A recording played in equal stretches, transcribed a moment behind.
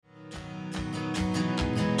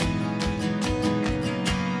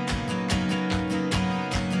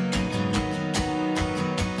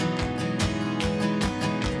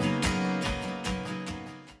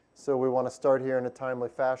So we want to start here in a timely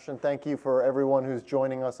fashion. Thank you for everyone who's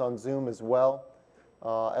joining us on Zoom as well.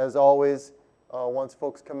 As always, once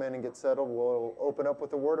folks come in and get settled, we'll open up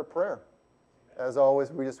with a word of prayer. As always,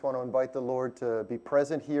 we just want to invite the Lord to be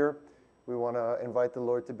present here. We want to invite the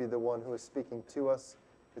Lord to be the one who is speaking to us.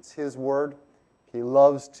 It's His word. He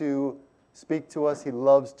loves to speak to us. He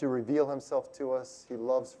loves to reveal Himself to us. He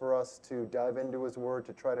loves for us to dive into His word,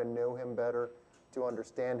 to try to know Him better, to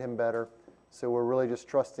understand Him better. So we're really just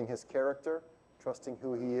trusting His character, trusting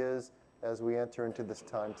who He is as we enter into this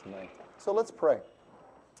time tonight. So let's pray.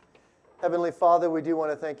 Heavenly Father, we do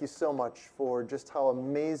want to thank You so much for just how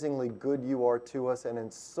amazingly good You are to us and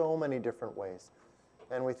in so many different ways.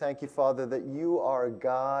 And we thank You, Father, that You are a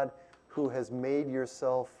God who has made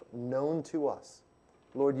Yourself known to us.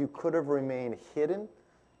 Lord, You could have remained hidden.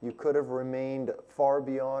 You could have remained far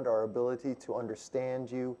beyond our ability to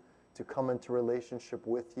understand You, to come into relationship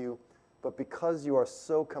with You. But because You are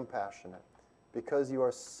so compassionate, because You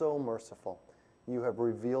are so merciful, You have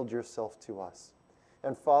revealed Yourself to us.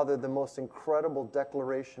 And Father, the most incredible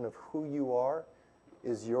declaration of who You are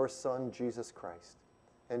is Your Son, Jesus Christ.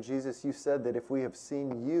 And Jesus, You said that if we have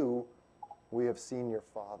seen You, we have seen Your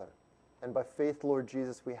Father. And by faith, Lord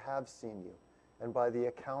Jesus, we have seen You. And by the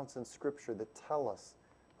accounts in Scripture that tell us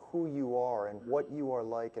who You are and what You are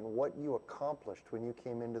like and what You accomplished when You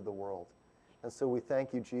came into the world. And so we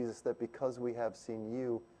thank You, Jesus, that because we have seen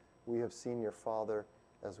You, we have seen Your Father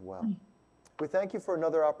as well. We thank You for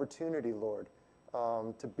another opportunity, Lord,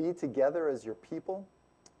 to be together as Your people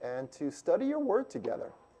and to study Your Word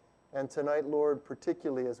together. And tonight, Lord,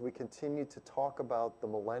 particularly as we continue to talk about the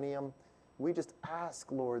millennium, we just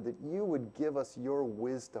ask, Lord, that You would give us Your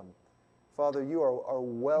wisdom. Father, You are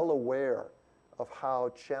well aware of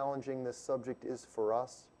how challenging this subject is for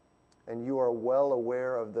us, and You are well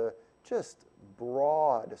aware of the just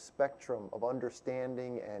broad spectrum of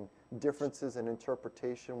understanding and differences in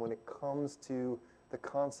interpretation when it comes to the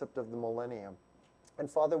concept of the millennium. And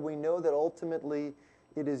Father, we know that ultimately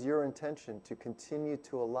it is Your intention to continue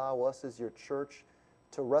to allow us as Your church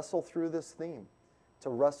to wrestle through this theme, to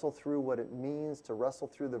wrestle through what it means, to wrestle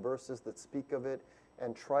through the verses that speak of it,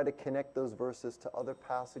 and try to connect those verses to other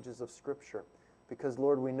passages of Scripture. Because,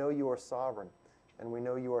 Lord, we know You are sovereign, and we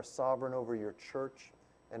know You are sovereign over Your church,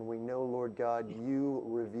 and we know, Lord God, You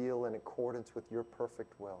reveal in accordance with Your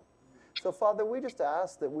perfect will. So, Father, we just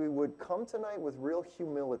ask that we would come tonight with real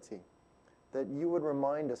humility, that You would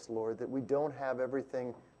remind us, Lord, that we don't have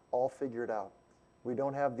everything all figured out. We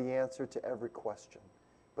don't have the answer to every question.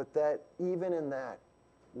 But that even in that,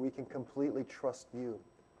 we can completely trust You,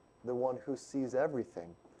 the one who sees everything,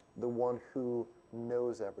 the one who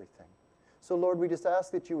knows everything. So, Lord, we just ask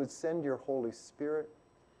that You would send Your Holy Spirit.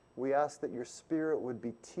 We ask that Your Spirit would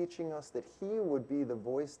be teaching us, that He would be the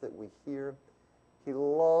voice that we hear. He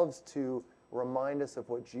loves to remind us of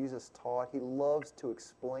what Jesus taught. He loves to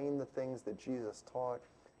explain the things that Jesus taught.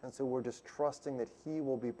 And so we're just trusting that He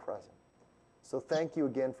will be present. So thank You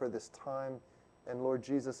again for this time. And Lord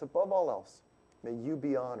Jesus, above all else, may You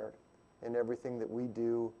be honored in everything that we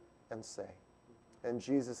do and say. And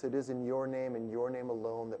Jesus, it is in Your name and Your name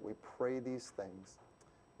alone that we pray these things.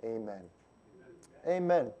 Amen.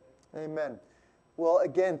 Amen. Amen. Well,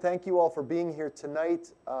 again, thank you all for being here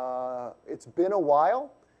tonight. It's been a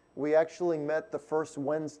while. We actually met the first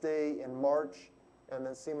Wednesday in March, and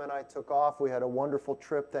then Seema and I took off. We had a wonderful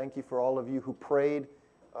trip. Thank you for all of you who prayed.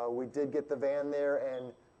 We did get the van there,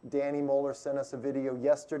 and Danny Moeller sent us a video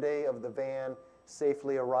yesterday of the van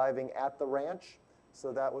safely arriving at the ranch.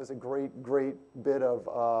 So that was a great, great bit of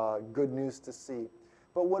good news to see.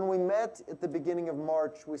 But when we met at the beginning of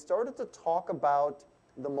March, we started to talk about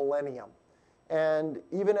the millennium. And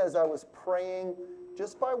even as I was praying,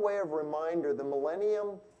 just by way of reminder, the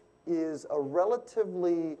millennium is a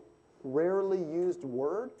relatively rarely used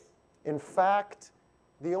word. In fact,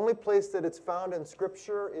 the only place that it's found in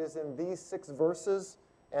Scripture is in these 6 verses,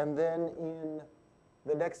 and then in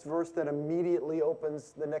the next verse that immediately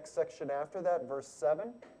opens the next section after that, verse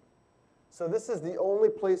 7. So this is the only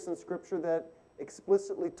place in Scripture that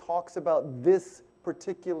explicitly talks about this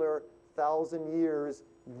particular 1,000 years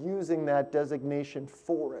using that designation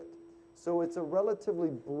for it. So it's a relatively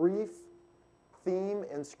brief theme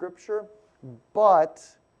in Scripture, but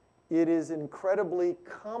it is incredibly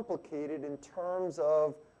complicated in terms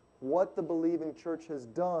of what the believing church has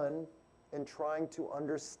done in trying to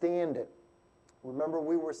understand it. Remember,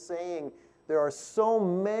 we were saying there are so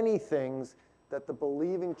many things that the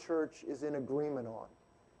believing church is in agreement on.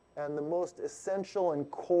 And the most essential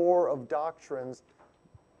and core of doctrines,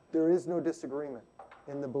 there is no disagreement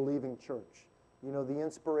in the believing church. You know, the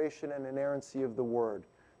inspiration and inerrancy of the Word,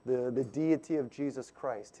 the deity of Jesus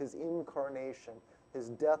Christ, his incarnation, his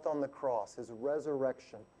death on the cross, his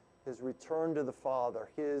resurrection, his return to the Father,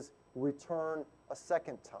 his return a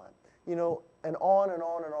second time. And on and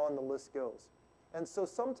on and on the list goes. And so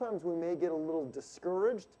sometimes we may get a little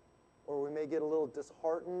discouraged or we may get a little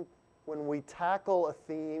disheartened when we tackle a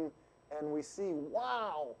theme and we see,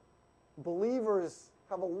 wow, believers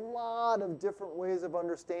have a lot of different ways of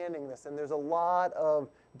understanding this, and there's a lot of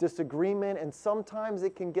disagreement, and sometimes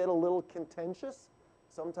it can get a little contentious.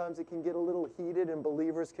 Sometimes it can get a little heated, and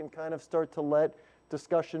believers can kind of start to let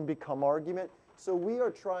discussion become argument. So we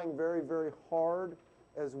are trying very, very hard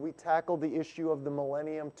as we tackle the issue of the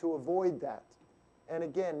millennium to avoid that. And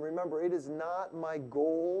again, remember, it is not my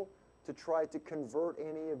goal to try to convert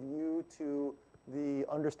any of you to the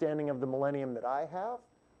understanding of the millennium that I have,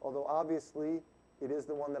 although obviously it is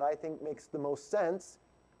the one that I think makes the most sense,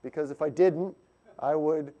 because if I didn't, I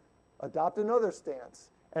would adopt another stance.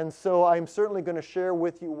 And so I'm certainly going to share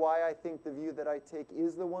with you why I think the view that I take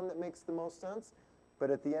is the one that makes the most sense. But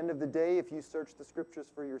at the end of the day, if you search the Scriptures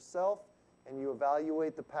for yourself and you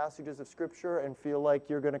evaluate the passages of Scripture and feel like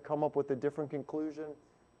you're going to come up with a different conclusion,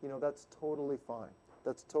 that's totally fine.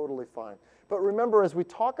 That's totally fine. But remember, as we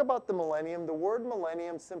talk about the millennium, the word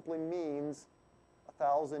millennium simply means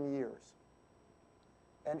 1,000 years.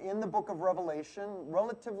 And in the book of Revelation,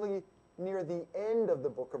 relatively near the end of the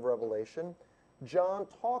book of Revelation, John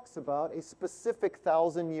talks about a specific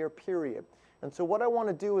 1,000-year period. And so what I want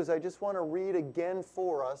to do is I just want to read again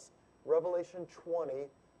for us Revelation 20,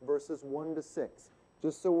 verses 1 to 6,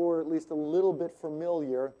 just so we're at least a little bit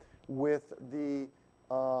familiar with the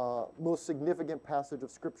most significant passage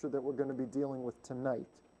of Scripture that we're going to be dealing with tonight.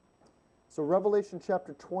 So Revelation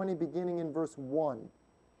chapter 20, beginning in verse 1.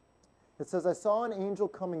 It says, I saw an angel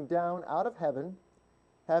coming down out of heaven,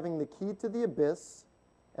 having the key to the abyss,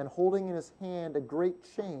 and holding in his hand a great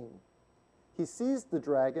chain. He seized the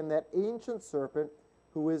dragon, that ancient serpent,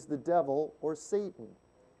 who is the devil or Satan,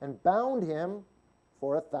 and bound him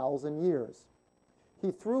for 1,000 years.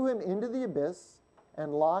 He threw him into the abyss,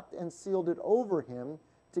 and locked and sealed it over him,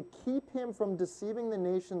 to keep him from deceiving the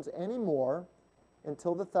nations any more,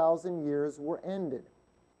 until the 1,000 years were ended.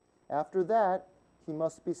 After that, he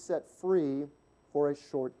must be set free for a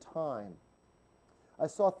short time. I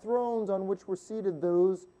saw thrones on which were seated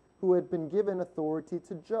those who had been given authority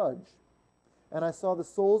to judge. And I saw the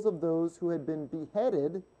souls of those who had been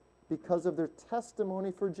beheaded because of their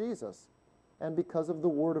testimony for Jesus and because of the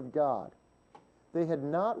word of God. They had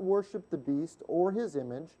not worshipped the beast or his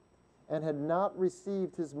image, and had not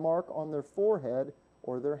received his mark on their forehead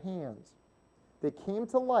or their hands. They came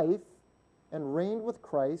to life and reigned with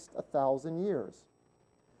Christ 1,000 years.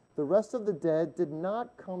 The rest of the dead did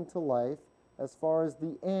not come to life as far as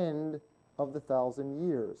the end of the 1,000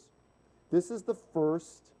 years. This is the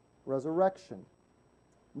first resurrection.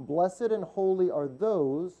 Blessed and holy are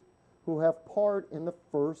those who have part in the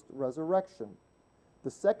first resurrection.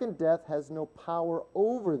 The second death has no power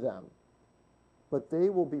over them, but they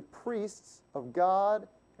will be priests of God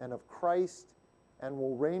and of Christ and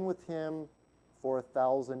will reign with him for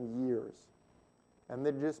 1,000 years. And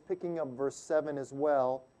then just picking up verse 7 as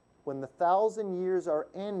well, when the 1,000 years are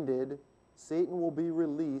ended, Satan will be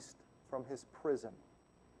released from his prison.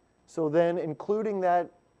 So then, including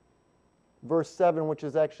that verse 7, which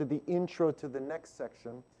is actually the intro to the next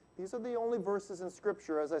section, these are the only verses in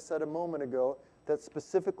Scripture, as I said a moment ago, that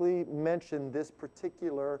specifically mention this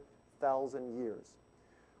particular 1,000 years.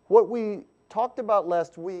 What we talked about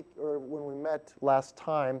last week, or when we met last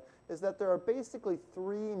time, is that there are basically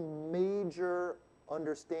three major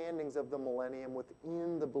understandings of the millennium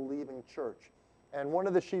within the believing church. And one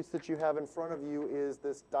of the sheets that you have in front of you is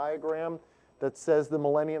this diagram that says the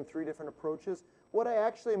millennium, three different approaches. What I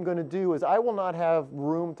actually am going to do is I will not have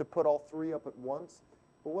room to put all three up at once,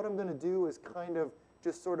 but what I'm going to do is kind of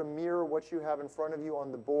just sort of mirror what you have in front of you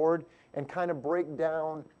on the board and kind of break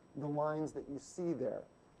down the lines that you see there.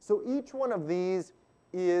 So each one of these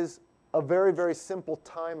is a very, very simple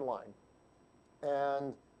timeline.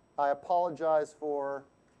 And I apologize for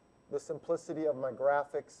the simplicity of my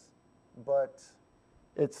graphics, but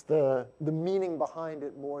it's the meaning behind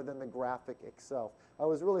it more than the graphic itself. I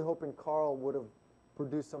was really hoping Carl would have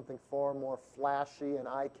produced something far more flashy and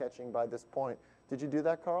eye-catching by this point. Did you do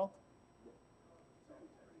that, Carl?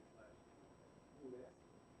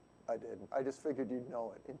 I didn't. I just figured you'd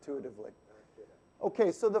know it intuitively.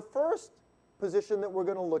 Okay, so the first position that we're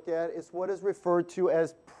going to look at is what is referred to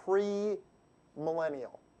as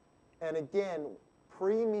pre-millennial. And again,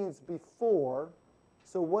 pre means before.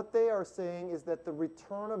 So what they are saying is that the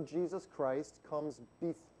return of Jesus Christ comes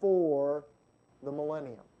before the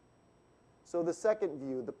millennium. So the second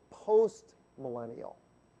view, the post-millennial.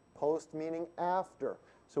 Post meaning after.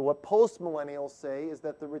 So what post-millennials say is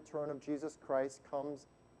that the return of Jesus Christ comes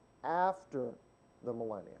after the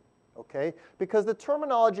millennium. Okay? Because the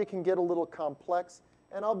terminology can get a little complex,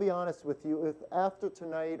 and I'll be honest with you, if after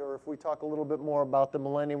tonight or if we talk a little bit more about the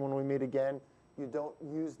millennium when we meet again, you don't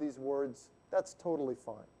use these words, that's totally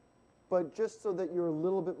fine. But just so that you're a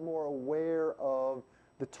little bit more aware of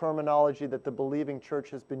the terminology that the believing church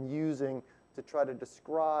has been using to try to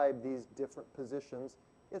describe these different positions,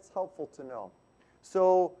 it's helpful to know.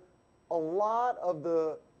 So a lot of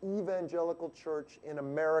the evangelical church in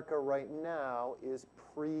America right now is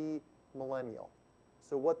pre-millennial.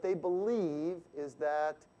 So what they believe is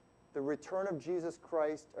that the return of Jesus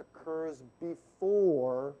Christ occurs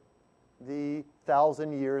before the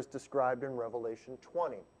 1,000 years described in Revelation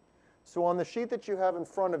 20. So on the sheet that you have in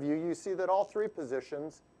front of you, you see that all three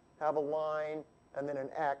positions have a line and then an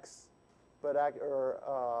X, or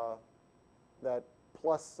that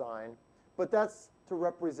plus sign, but that's to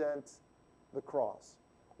represent the cross,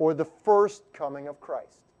 or the first coming of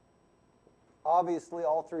Christ. Obviously,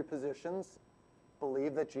 all three positions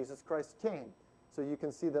believe that Jesus Christ came. So you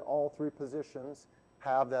can see that all three positions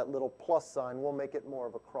have that little plus sign. We'll make it more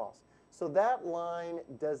of a cross. So that line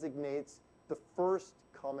designates the first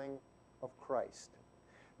coming of Christ.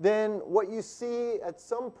 Then what you see at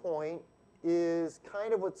some point is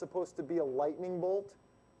kind of what's supposed to be a lightning bolt.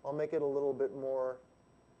 I'll make it a little bit more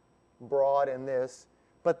broad in this.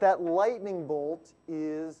 But that lightning bolt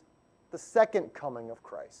is the second coming of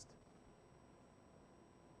Christ.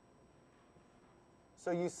 So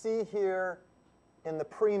you see here in the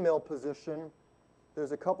pre-mill position,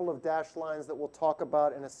 there's a couple of dashed lines that we'll talk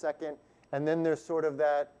about in a second, and then there's sort of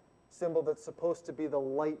that symbol that's supposed to be the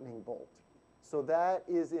lightning bolt. So that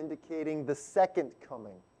is indicating the second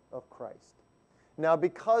coming of Christ. Now,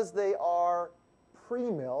 because they are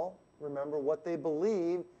pre-mill, remember what they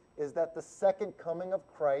believe is that the second coming of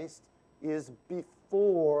Christ is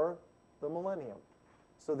before the millennium.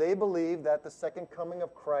 So they believe that the second coming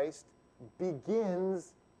of Christ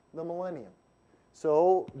begins the millennium.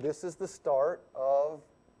 So this is the start of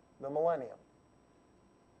the millennium,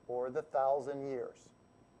 or the 1,000 years.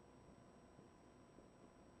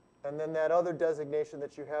 And then that other designation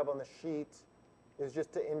that you have on the sheet is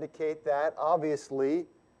just to indicate that, obviously,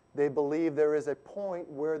 they believe there is a point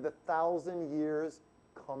where the 1,000 years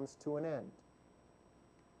comes to an end.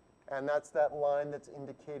 And that's that line that's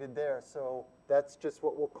indicated there. So that's just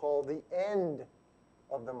what we'll call the end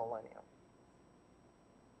of the millennium.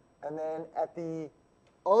 And then at the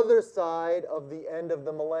other side of the end of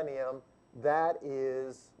the millennium, that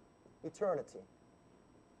is eternity.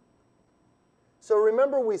 So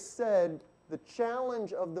remember we said the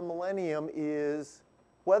challenge of the millennium is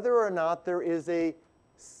whether or not there is a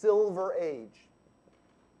silver age,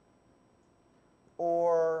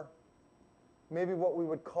 or maybe what we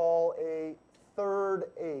would call a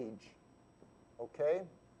third age. Okay?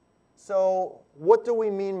 So what do we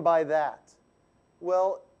mean by that?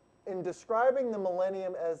 Well, in describing the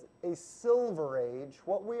millennium as a silver age,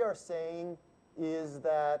 what we are saying is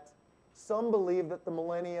that some believe that the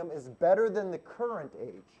millennium is better than the current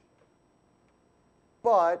age,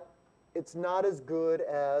 but it's not as good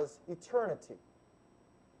as eternity.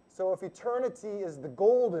 So if eternity is the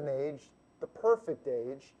golden age, the perfect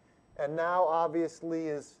age, and now obviously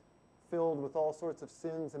is filled with all sorts of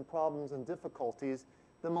sins and problems and difficulties,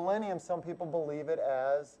 the millennium, some people believe it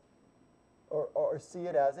as, or see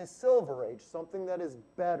it as a silver age, something that is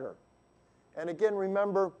better. And again,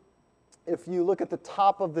 remember, if you look at the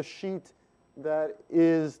top of the sheet that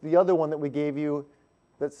is the other one that we gave you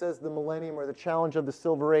that says the millennium or the challenge of the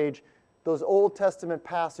silver age, those Old Testament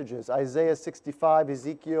passages, Isaiah 65,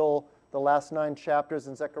 Ezekiel, the last 9 chapters,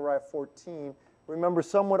 and Zechariah 14, remember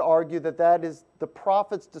some would argue that that is the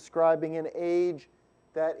prophets describing an age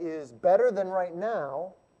that is better than right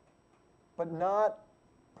now, but not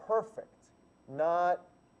perfect, not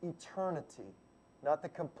eternity, not the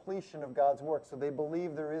completion of God's work. So they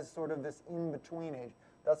believe there is sort of this in-between age.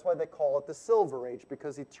 That's why they call it the silver age,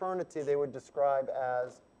 because eternity they would describe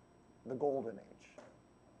as the golden age.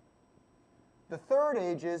 The third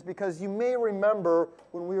age is because you may remember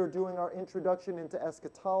when we were doing our introduction into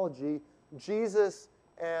eschatology, Jesus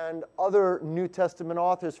and other New Testament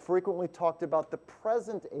authors frequently talked about the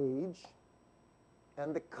present age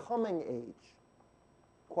and the coming age.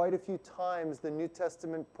 Quite a few times the New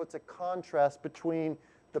Testament puts a contrast between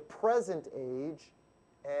the present age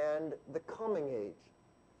and the coming age.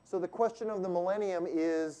 So the question of the millennium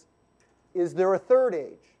is there a third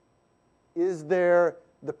age? Is there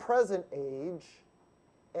the present age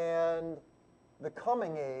and the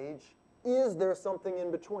coming age is there something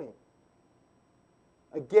in between?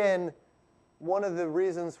 Again, one of the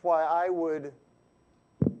reasons why I would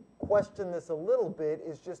question this a little bit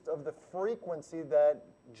is just of the frequency that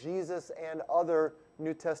Jesus and other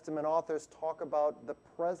New Testament authors talk about the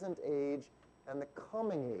present age and the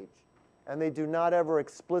coming age. And they do not ever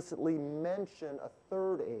explicitly mention a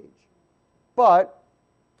third age. But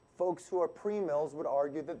folks who are premills would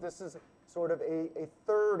argue that this is sort of a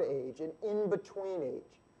third age, an in-between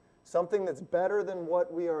age. Something that's better than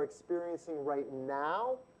what we are experiencing right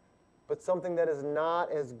now, but something that is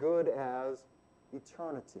not as good as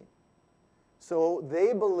eternity. So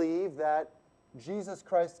they believe that Jesus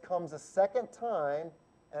Christ comes a second time,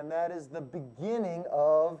 and that is the beginning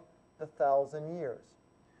of the 1,000 years.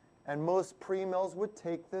 And most premills would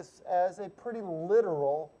take this as a pretty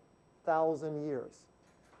literal 1,000 years.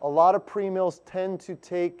 A lot of premills tend to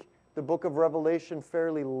take the book of Revelation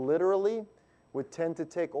fairly literally, would tend to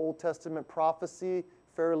take Old Testament prophecy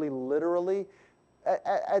fairly literally.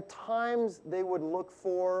 At times, they would look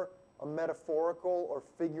for a metaphorical or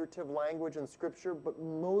figurative language in Scripture, but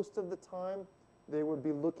most of the time, they would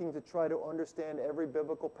be looking to try to understand every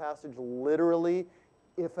biblical passage literally,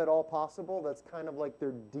 if at all possible. That's kind of like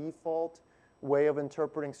their default way of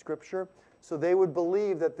interpreting Scripture. So they would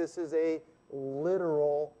believe that this is a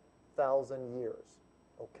literal 1,000 years.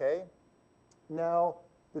 Okay? Now,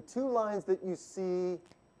 the two lines that you see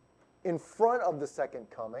in front of the second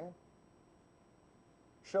coming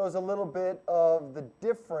shows a little bit of the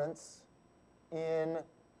difference in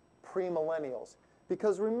premillennials.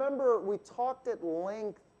 Because remember, we talked at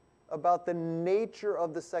length about the nature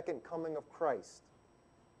of the second coming of Christ.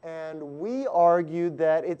 And we argued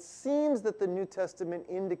that it seems that the New Testament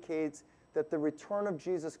indicates that the return of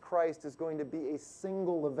Jesus Christ is going to be a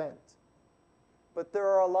single event. But there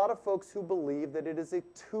are a lot of folks who believe that it is a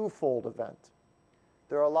twofold event.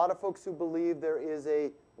 There are a lot of folks who believe there is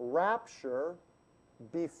a rapture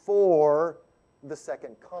before the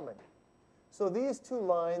second coming. So these two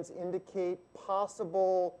lines indicate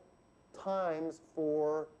possible times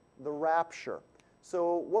for the rapture.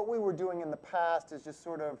 So what we were doing in the past is just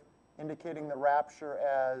sort of indicating the rapture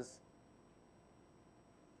as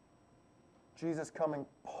Jesus coming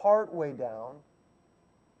part way down,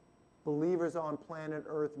 believers on planet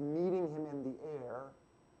Earth meeting him in the air,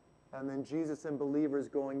 and then Jesus and believers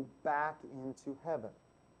going back into heaven.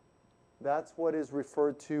 That's what is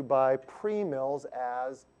referred to by premills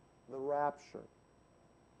as the rapture.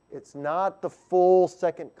 It's not the full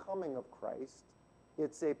second coming of Christ.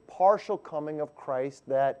 It's a partial coming of Christ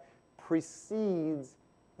that precedes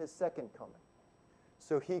his second coming.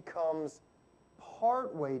 So he comes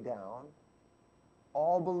part way down.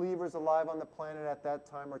 All believers alive on the planet at that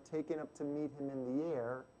time are taken up to meet him in the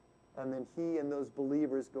air, and then he and those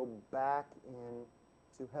believers go back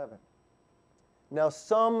into heaven. Now,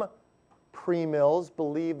 some premills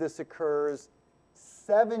believe this occurs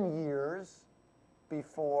 7 years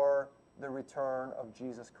before the return of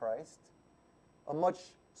Jesus Christ. A much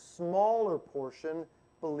smaller portion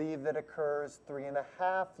believe that occurs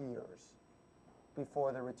 3.5 years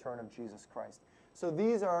before the return of Jesus Christ. So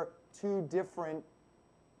these are two different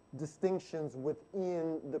distinctions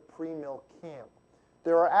within the premill camp.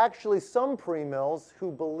 There are actually some premills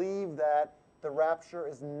who believe that the rapture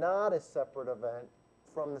is not a separate event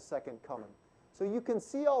from the second coming. So you can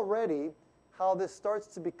see already how this starts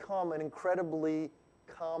to become an incredibly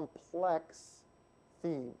complex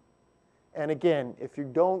theme. And again, if you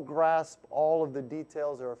don't grasp all of the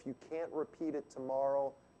details or if you can't repeat it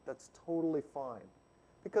tomorrow, that's totally fine.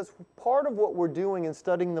 Because part of what we're doing in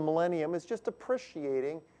studying the millennium is just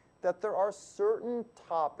appreciating that there are certain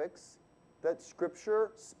topics that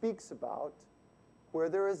Scripture speaks about where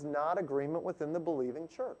there is not agreement within the believing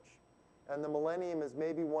church. And the millennium is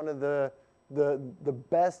maybe one of the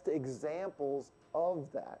best examples of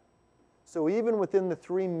that. So even within the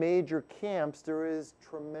three major camps, there is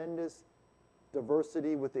tremendous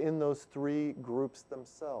diversity within those three groups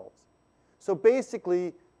themselves. So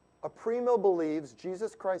basically, a premill believes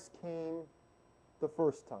Jesus Christ came the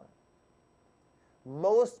first time.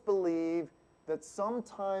 Most believe that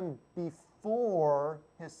sometime before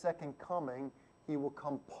his second coming, he will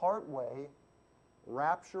come part way,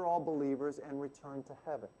 rapture all believers, and return to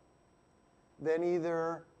heaven. Then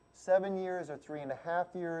either 7 years or 3.5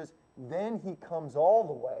 years, then he comes all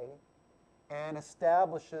the way and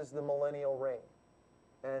establishes the millennial reign.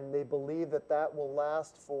 And they believe that that will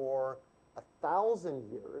last for 1,000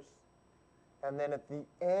 years, and then at the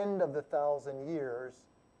end of the 1,000 years,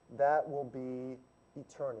 that will be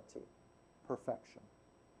eternity, perfection.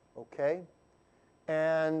 Okay?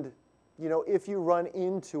 And, if you run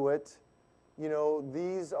into it,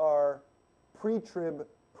 these are pre-trib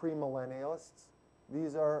premillennialists,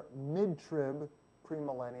 these are mid-trib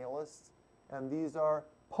premillennialists, and these are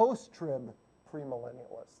post-trib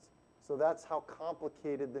premillennialists. So that's how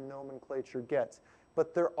complicated the nomenclature gets.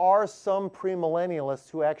 But there are some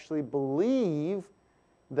premillennialists who actually believe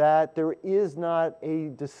that there is not a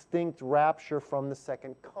distinct rapture from the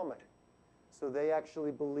second coming. So they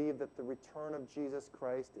actually believe that the return of Jesus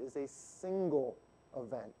Christ is a single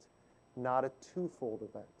event, not a twofold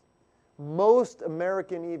event. Most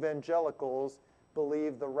American evangelicals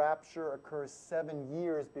believe the rapture occurs 7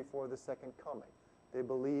 years before the second coming. They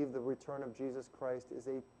believe the return of Jesus Christ is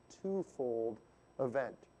a twofold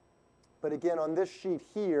event. But again, on this sheet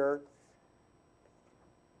here,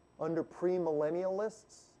 under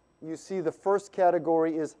premillennialists, you see the first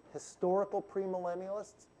category is historical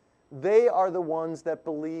premillennialists. They are the ones that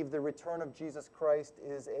believe the return of Jesus Christ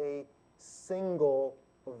is a single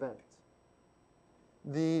event.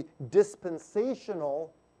 The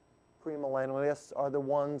dispensational premillennialists are the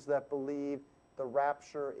ones that believe the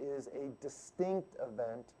rapture is a distinct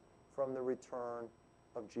event from the return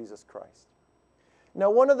of Jesus Christ. Now,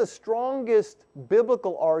 one of the strongest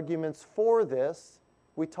biblical arguments for this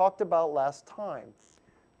we talked about last time,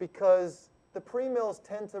 because the premills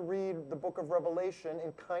tend to read the book of Revelation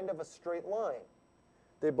in kind of a straight line.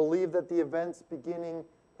 They believe that the events beginning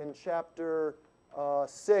in chapter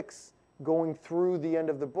 6 going through the end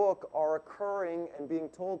of the book are occurring and being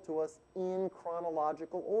told to us in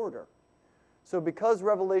chronological order. So because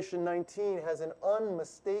Revelation 19 has an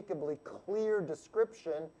unmistakably clear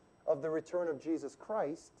description of the return of Jesus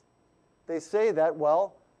Christ, they say that,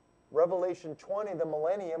 well, Revelation 20, the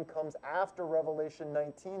millennium, comes after Revelation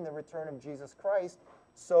 19, the return of Jesus Christ,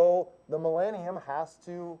 so the millennium has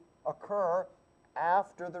to occur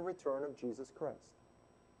after the return of Jesus Christ.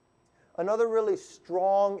 Another really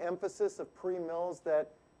strong emphasis of premills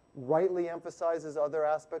that rightly emphasizes other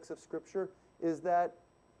aspects of Scripture is that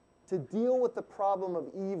to deal with the problem of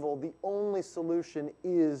evil, the only solution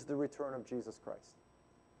is the return of Jesus Christ.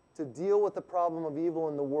 To deal with the problem of evil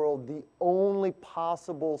in the world, the only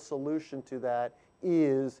possible solution to that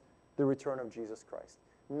is the return of Jesus Christ.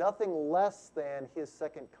 Nothing less than his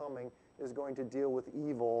second coming is going to deal with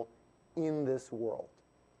evil in this world.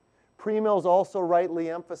 Premills also rightly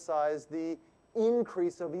emphasize the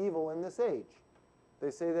increase of evil in this age.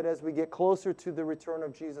 They say that as we get closer to the return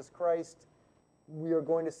of Jesus Christ, we are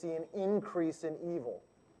going to see an increase in evil.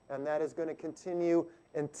 And that is going to continue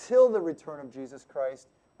until the return of Jesus Christ,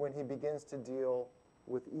 when he begins to deal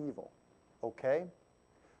with evil. Okay?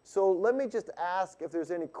 So let me just ask if there's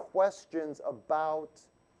any questions about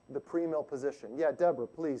the premill position. Yeah, Deborah,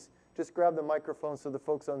 please. Just grab the microphone so the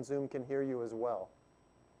folks on Zoom can hear you as well.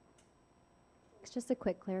 It's just a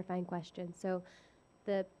quick clarifying question. So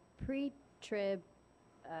the pre-trib,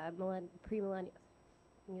 premillennial,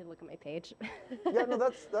 I need to look at my page. Yeah, no,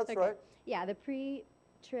 that's okay. Right. Yeah, the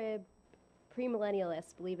pre-trib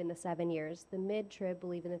premillennialists believe in the 7 years. The mid-trib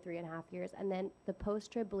believe in the 3.5 years. And then the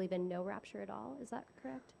post-trib believe in no rapture at all. Is that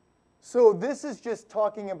correct? So this is just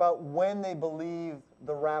talking about when they believe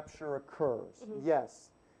the rapture occurs. Mm-hmm. Yes.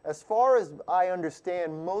 As far as I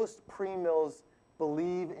understand, most premills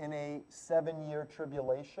believe in a 7-year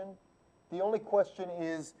tribulation. The only question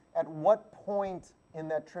is, at what point in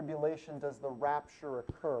that tribulation does the rapture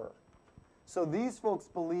occur? So these folks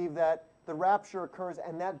believe that the rapture occurs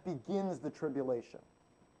and that begins the tribulation.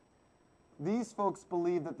 These folks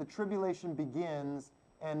believe that the tribulation begins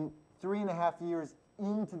and 3.5 years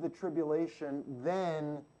into the tribulation,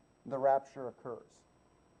 then the rapture occurs.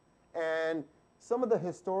 And some of the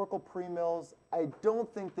historical premills, I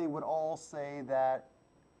don't think they would all say that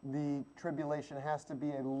the tribulation has to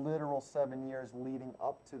be a literal 7 years leading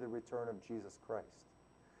up to the return of Jesus Christ.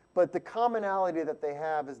 But the commonality that they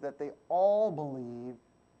have is that they all believe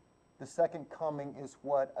the second coming is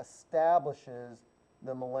what establishes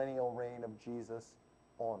the millennial reign of Jesus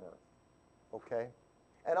on earth. Okay?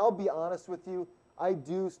 And I'll be honest with you, I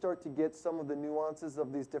do start to get some of the nuances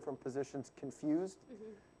of these different positions confused.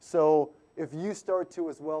 Mm-hmm. So if you start to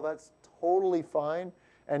as well, that's totally fine.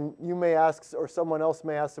 And you may ask, or someone else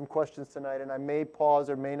may ask some questions tonight, and I may pause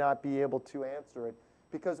or may not be able to answer it,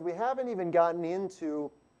 because we haven't even gotten into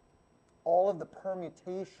all of the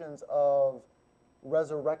permutations of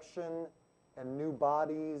resurrection and new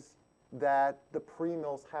bodies that the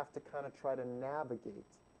premills have to kind of try to navigate.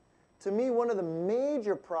 To me, one of the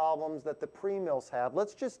major problems that the premills have,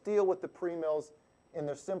 let's just deal with the premills in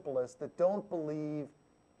their simplest, that don't believe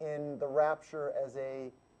in the rapture as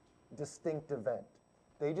a distinct event.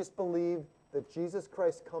 They just believe that Jesus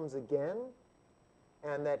Christ comes again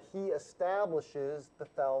and that he establishes the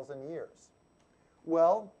 1,000 years.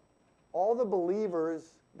 Well, all the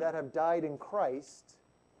believers that have died in Christ,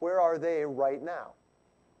 where are they right now?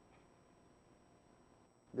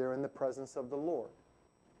 They're in the presence of the Lord.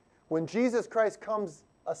 When Jesus Christ comes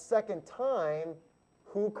a second time,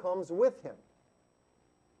 who comes with him?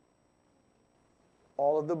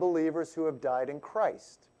 All of the believers who have died in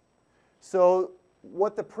Christ. So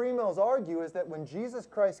what the premills argue is that when Jesus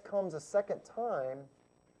Christ comes a second time,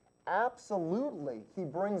 absolutely, he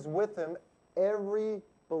brings with him every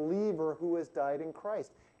believer who has died in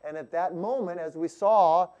Christ. And at that moment, as we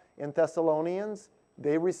saw in Thessalonians,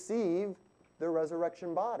 they receive their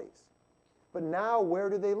resurrection bodies. But now, where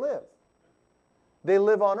do they live? They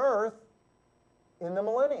live on earth in the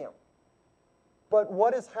millennium. But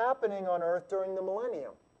what is happening on earth during the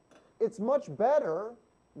millennium? It's much better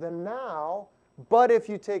than now, but if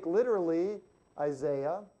you take literally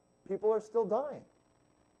Isaiah, people are still dying.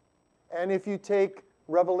 And if you take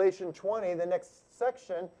Revelation 20, the next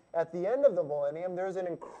section, at the end of the millennium, there's an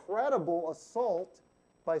incredible assault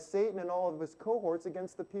by Satan and all of his cohorts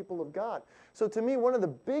against the people of God. So to me, one of the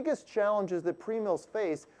biggest challenges that premills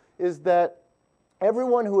face is that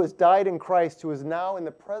everyone who has died in Christ, who is now in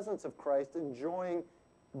the presence of Christ, enjoying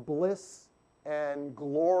bliss and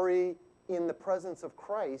glory in the presence of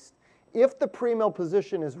Christ, if the premill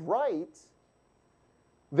position is right,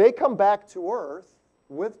 they come back to earth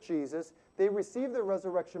with Jesus, they receive their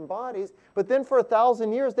resurrection bodies, but then for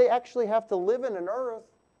 1,000 years they actually have to live in an earth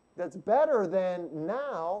that's better than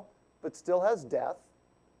now, but still has death,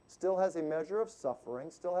 still has a measure of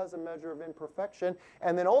suffering, still has a measure of imperfection,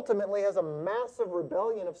 and then ultimately has a massive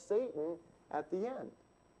rebellion of Satan at the end.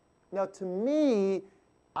 Now, to me,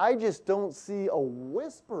 I just don't see a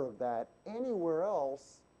whisper of that anywhere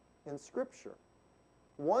else in Scripture.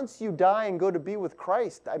 Once you die and go to be with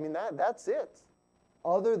Christ, I mean, that's it,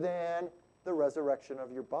 other than the resurrection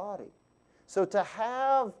of your body. So to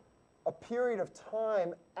have a period of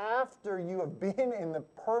time after you have been in the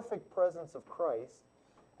perfect presence of Christ,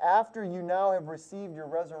 after you now have received your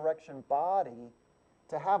resurrection body,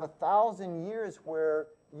 to have 1,000 years where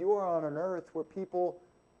you are on an earth where people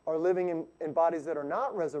are living in bodies that are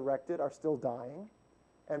not resurrected, are still dying,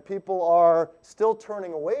 and people are still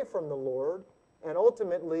turning away from the Lord, and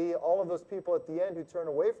ultimately all of those people at the end who turn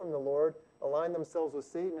away from the Lord align themselves with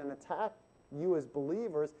Satan and attack you as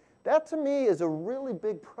believers. That to me is a really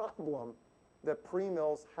big problem that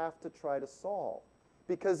premills have to try to solve.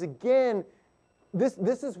 Because again, this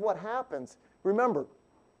is what happens. Remember,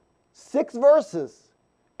 6 verses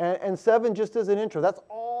and 7 just as an intro. That's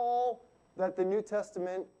all that the New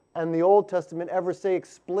Testament and the Old Testament ever say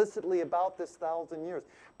explicitly about this 1,000 years.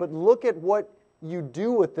 But look at what you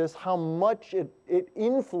do with this, how much it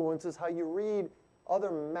influences how you read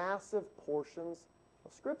other massive portions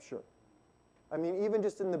of Scripture. I mean, even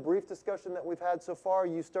just in the brief discussion that we've had so far,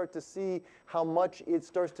 you start to see how much it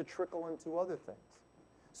starts to trickle into other things.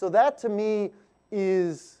 So that, to me,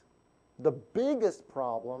 is the biggest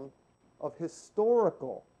problem of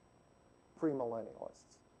historical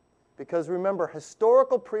premillennialists. Because remember,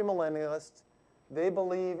 historical premillennialists, they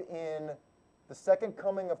believe in the second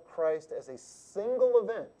coming of Christ as a single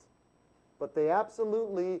event, but they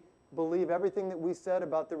absolutely believe everything that we said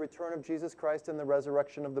about the return of Jesus Christ and the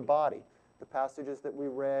resurrection of the body. The passages that we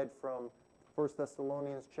read from 1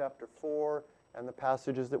 Thessalonians chapter 4 and the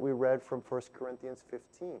passages that we read from 1 Corinthians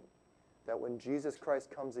 15. That when Jesus Christ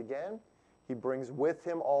comes again, he brings with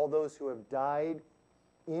him all those who have died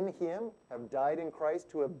in him, have died in Christ,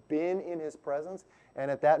 who have been in his presence, and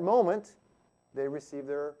at that moment, they receive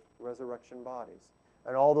their resurrection bodies.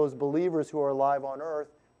 And all those believers who are alive on earth,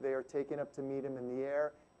 they are taken up to meet him in the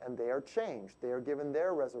air, and they are changed. They are given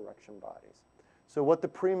their resurrection bodies. So what the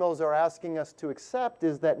premills are asking us to accept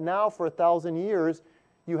is that now for 1,000 years,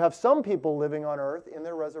 you have some people living on earth in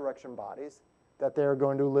their resurrection bodies that they're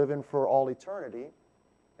going to live in for all eternity,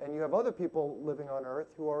 and you have other people living on earth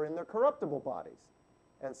who are in their corruptible bodies.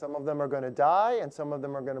 And some of them are going to die, and some of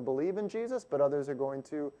them are going to believe in Jesus, but others are going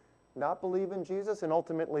to not believe in Jesus, and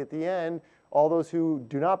ultimately at the end, all those who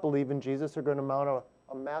do not believe in Jesus are going to mount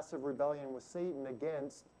a massive rebellion with Satan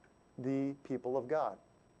against the people of God.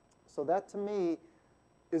 So that, to me,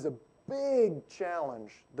 is a big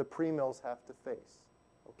challenge the premills have to face.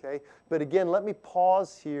 Okay? But again, let me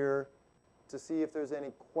pause here to see if there's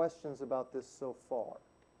any questions about this so far.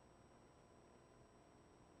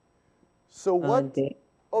 So what...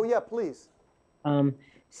 Oh, yeah, please.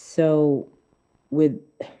 So with...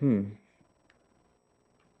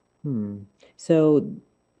 So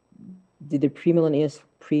did the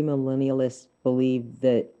premillennialists believe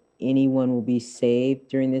that anyone will be saved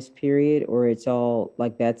during this period, or it's all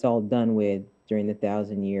like that's all done with during the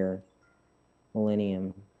 1,000-year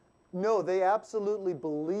millennium? No, they absolutely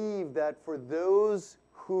believe that for those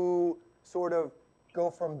who sort of go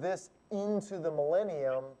from this into the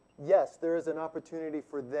millennium, yes, there is an opportunity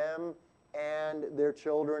for them and their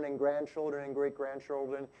children and grandchildren and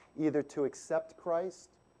great-grandchildren either to accept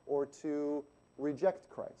Christ or to reject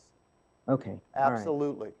Christ. Okay. All right.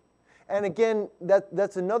 Absolutely. And again,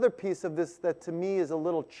 that's another piece of this that to me is a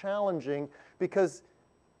little challenging because,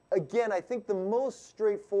 again, I think the most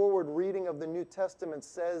straightforward reading of the New Testament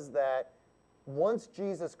says that once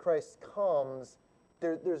Jesus Christ comes,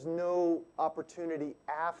 there's no opportunity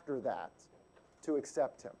after that to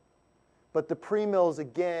accept him. But the premills,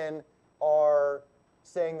 again, are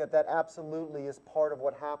saying that that absolutely is part of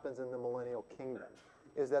what happens in the millennial kingdom,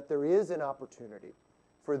 is that there is an opportunity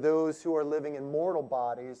for those who are living in mortal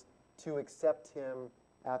bodies to accept him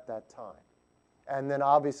at that time. And then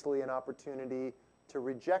obviously an opportunity to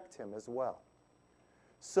reject him as well.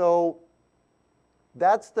 So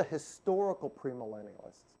that's the historical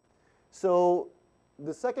premillennialists. So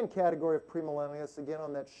the second category of premillennialists, again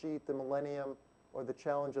on that sheet, the millennium or the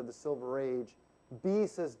challenge of the silver age, B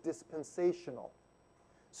says dispensational.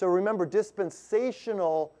 So remember,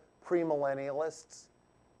 dispensational premillennialists,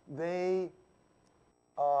 they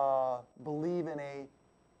believe in a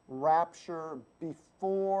rapture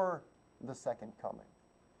before the second coming.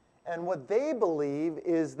 And what they believe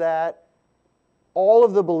is that all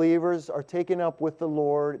of the believers are taken up with the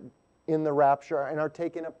Lord in the rapture and are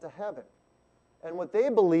taken up to heaven. And what they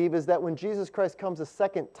believe is that when Jesus Christ comes a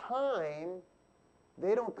second time,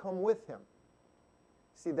 they don't come with him.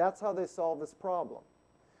 See, that's how they solve this problem.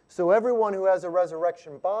 So everyone who has a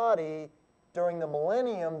resurrection body during the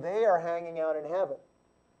millennium, they are hanging out in heaven.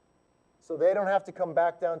 So they don't have to come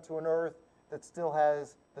back down to an earth that still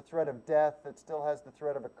has the threat of death, that still has the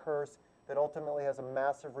threat of a curse, that ultimately has a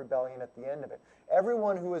massive rebellion at the end of it.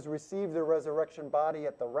 Everyone who has received their resurrection body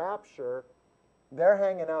at the rapture, they're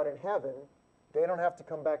hanging out in heaven. They don't have to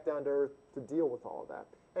come back down to earth to deal with all of that.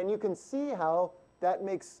 And you can see how that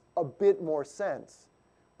makes a bit more sense.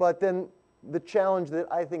 But then the challenge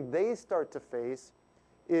that I think they start to face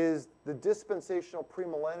is the dispensational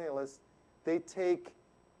premillennialists. They take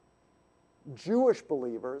Jewish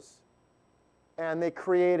believers and they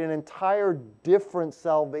create an entire different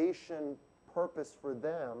salvation purpose for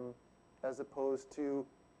them as opposed to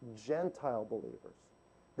Gentile believers.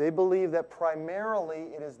 They believe that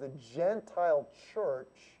primarily it is the Gentile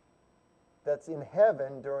church that's in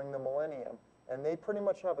heaven during the millennium. And they pretty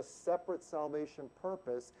much have a separate salvation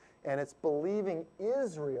purpose, and it's believing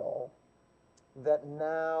Israel that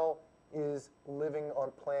now is living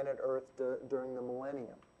on planet Earth during the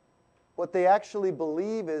millennium. What they actually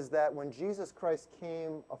believe is that when Jesus Christ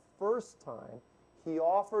came a first time, he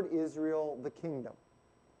offered Israel the kingdom.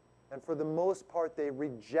 And for the most part, they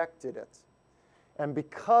rejected it. And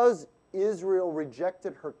because Israel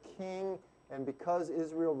rejected her king, and because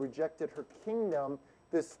Israel rejected her kingdom,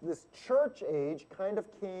 this church age kind of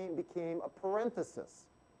became a parenthesis.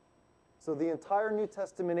 So the entire New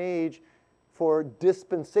Testament age for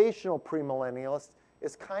dispensational premillennialists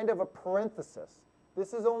is kind of a parenthesis.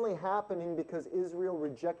 This is only happening because Israel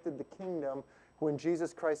rejected the kingdom when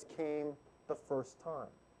Jesus Christ came the first time.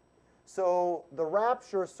 So the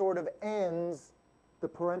rapture sort of ends the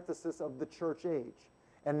parenthesis of the church age.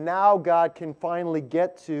 And now God can finally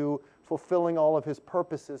get to fulfilling all of his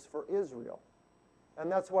purposes for Israel. And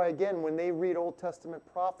that's why, again, when they read Old Testament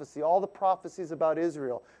prophecy, all the prophecies about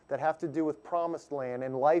Israel that have to do with promised land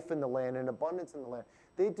and life in the land and abundance in the land,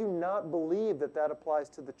 they do not believe that that applies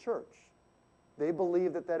to the church. They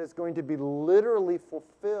believe that that is going to be literally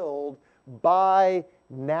fulfilled by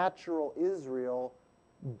natural Israel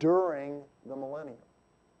during the millennium.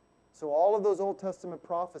 So all of those Old Testament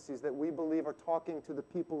prophecies that we believe are talking to the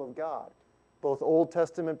people of God, both Old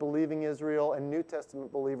Testament believing Israel and New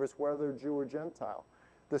Testament believers, whether Jew or Gentile,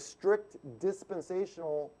 the strict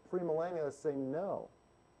dispensational premillennialists say no.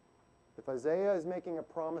 If Isaiah is making a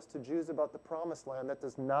promise to Jews about the promised land, that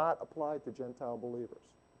does not apply to Gentile believers.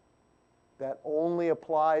 That only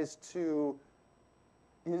applies to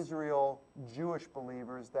Israel, Jewish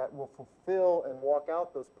believers that will fulfill and walk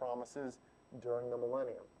out those promises during the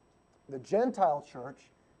millennium. The Gentile church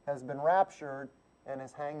has been raptured and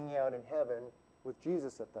is hanging out in heaven with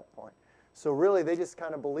Jesus at that point. So really, they just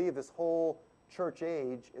kind of believe this whole church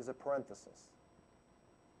age is a parenthesis.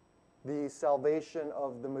 The salvation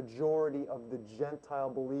of the majority of the Gentile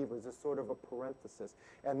believers is sort of a parenthesis.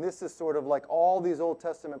 And this is sort of like all these Old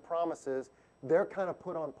Testament promises, they're kind of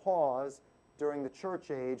put on pause during the church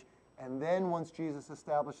age. And then once Jesus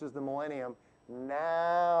establishes the millennium,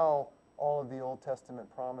 now all of the Old Testament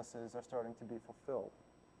promises are starting to be fulfilled.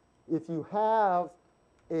 If you have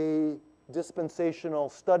a dispensational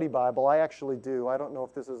study Bible. I actually do. I don't know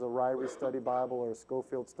if this is a Ryrie study Bible or a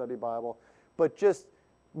Schofield study Bible, but just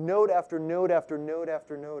note after note after note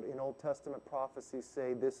after note in Old Testament prophecies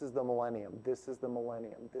say, this is the millennium, this is the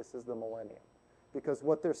millennium, this is the millennium. Because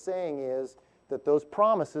what they're saying is that those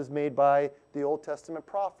promises made by the Old Testament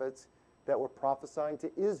prophets that were prophesying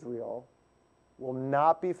to Israel will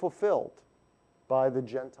not be fulfilled by the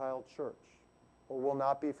Gentile church, or will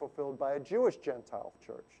not be fulfilled by a Jewish Gentile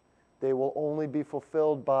church. They will only be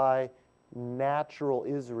fulfilled by natural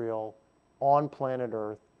Israel on planet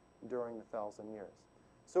Earth during the 1,000 years.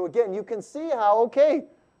 So again, you can see how, okay,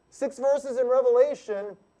 6 verses in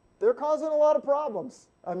Revelation, they're causing a lot of problems.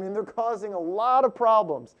 I mean, they're causing a lot of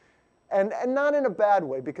problems. And not in a bad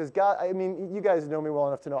way, because God, I mean, you guys know me well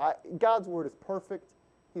enough to know, God's word is perfect.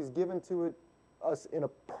 He's given to us in a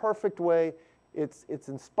perfect way. It's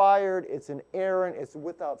inspired, it's inerrant, it's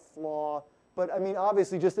without flaw. But I mean,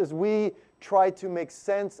 obviously, just as we try to make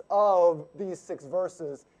sense of these 6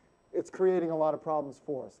 verses, it's creating a lot of problems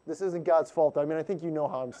for us. This isn't God's fault. I mean, I think you know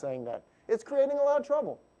how I'm saying that. It's creating a lot of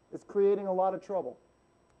trouble. It's creating a lot of trouble.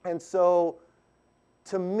 And so,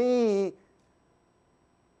 to me,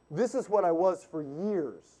 this is what I was for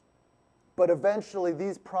years. But eventually,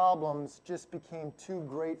 these problems just became too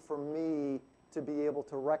great for me to be able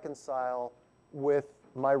to reconcile with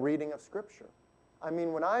my reading of Scripture. I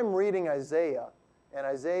mean, when I'm reading Isaiah, and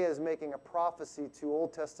Isaiah is making a prophecy to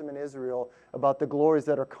Old Testament Israel about the glories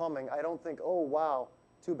that are coming, I don't think, oh, wow,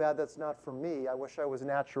 too bad that's not for me. I wish I was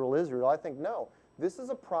natural Israel. I think, no, this is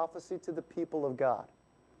a prophecy to the people of God.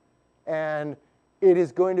 And it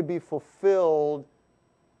is going to be fulfilled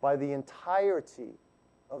by the entirety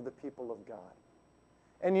of the people of God.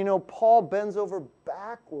 And you know, Paul bends over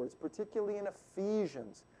backwards, particularly in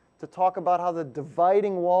Ephesians, to talk about how the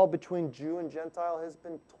dividing wall between Jew and Gentile has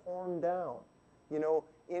been torn down. You know,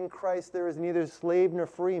 in Christ there is neither slave nor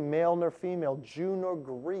free, male nor female, Jew nor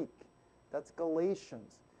Greek. That's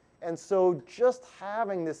Galatians. And so just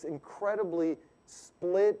having this incredibly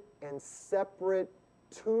split and separate,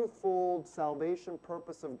 twofold salvation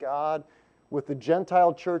purpose of God, with the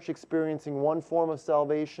Gentile church experiencing one form of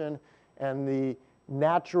salvation and the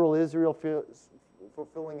natural Israel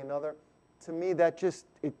fulfilling another, to me that just,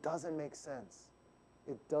 it doesn't make sense.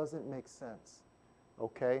 It doesn't make sense,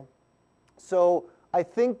 okay? So I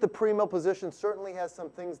think the premill position certainly has some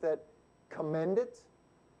things that commend it.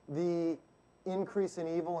 The increase in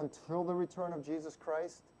evil until the return of Jesus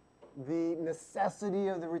Christ, the necessity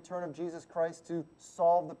of the return of Jesus Christ to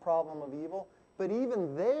solve the problem of evil. But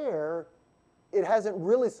even there, it hasn't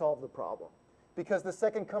really solved the problem, because the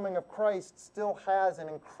second coming of Christ still has an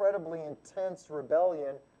incredibly intense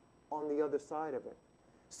rebellion on the other side of it.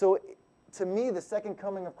 So to me, the second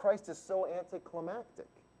coming of Christ is so anticlimactic,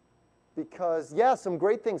 because, yeah, some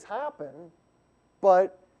great things happen,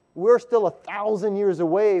 but we're still 1,000 years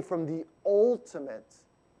away from the ultimate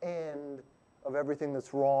end of everything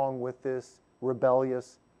that's wrong with this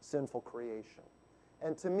rebellious, sinful creation.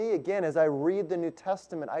 And to me, again, as I read the New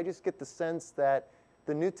Testament, I just get the sense that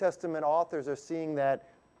the New Testament authors are seeing that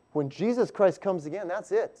when Jesus Christ comes again,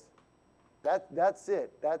 that's it. That's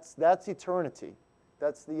it. That's eternity.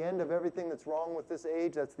 That's the end of everything that's wrong with this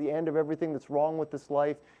age. That's the end of everything that's wrong with this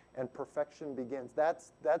life, and perfection begins.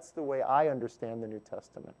 That's the way I understand the New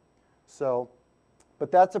Testament. So,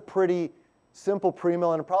 but that's a pretty simple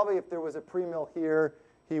premill, and probably if there was a premill here,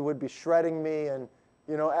 he would be shredding me and,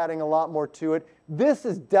 you know, adding a lot more to it. This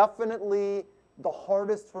is definitely the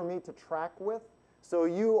hardest for me to track with. So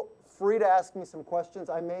you free to ask me some questions.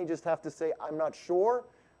 I may just have to say I'm not sure.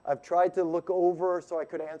 I've tried to look over so I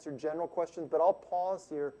could answer general questions, but I'll pause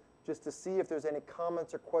here just to see if there's any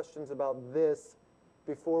comments or questions about this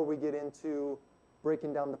before we get into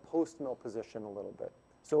breaking down the post-mill position a little bit.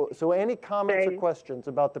 So any comments or questions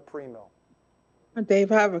about the pre-mill?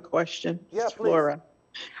 Dave, I have a question. Yeah, It's please. Flora.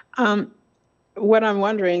 What I'm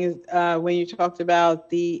wondering is when you talked about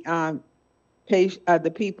the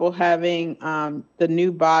people having the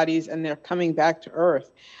new bodies and they're coming back to Earth,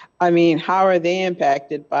 I mean, how are they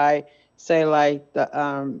impacted by, say, like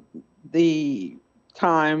the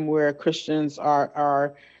time where Christians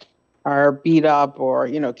are beat up or,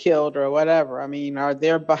 you know, killed or whatever? I mean,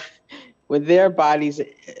 would their bodies,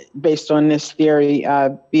 based on this theory,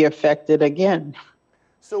 be affected again?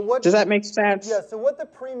 So what Does that make sense? Yeah, so what the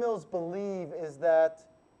pre-mills believe is that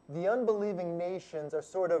the unbelieving nations are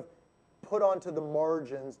sort of put onto the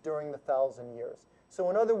margins during the 1,000 years. So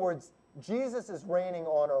in other words, Jesus is reigning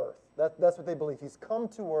on earth. That's what they believe. He's come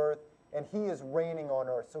to earth and he is reigning on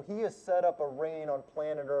earth. So he has set up a reign on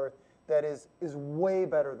planet earth that is way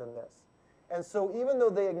better than this. And so even though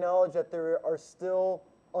they acknowledge that there are still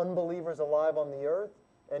unbelievers alive on the earth,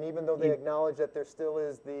 and even though they Yeah. acknowledge that there still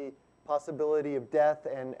is the possibility of death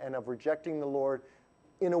and of rejecting the Lord,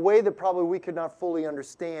 in a way that probably we could not fully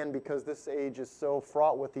understand because this age is so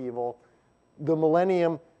fraught with evil, the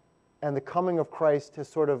millennium and the coming of Christ has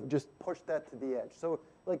sort of just pushed that to the edge. So,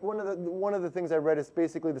 like one of the things I read is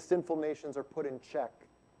basically the sinful nations are put in check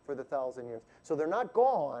for the 1,000 years. So they're not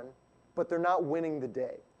gone, but they're not winning the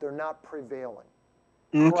day. They're not prevailing.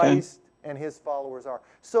 Okay. Christ and his followers are.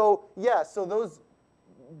 So, yeah, so those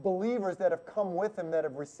believers that have come with him, that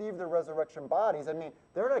have received their resurrection bodies, I mean,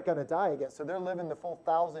 they're not going to die again. So they're living the full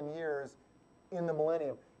 1,000 years in the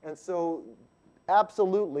millennium. And so,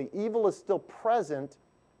 absolutely, evil is still present,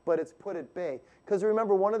 but it's put at bay. Because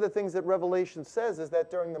remember, one of the things that Revelation says is that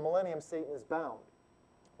during the millennium, Satan is bound.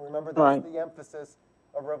 Remember, that's Right. the emphasis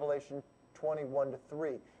of Revelation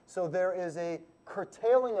 21-3. So there is a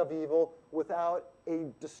curtailing of evil without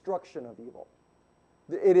a destruction of evil.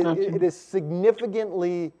 It is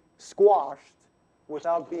significantly squashed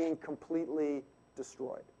without being completely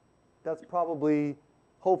destroyed. That's probably,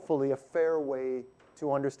 hopefully, a fair way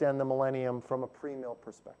to understand the millennium from a pre-mill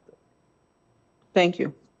perspective. Thank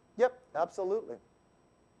you. Yep, absolutely.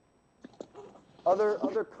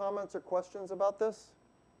 Other comments or questions about this?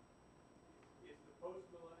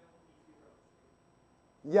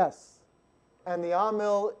 Yes, and the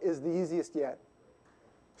Amil is the easiest yet.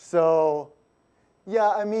 So, yeah,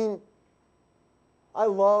 I mean, I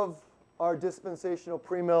love our dispensational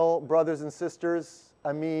pre-mill brothers and sisters.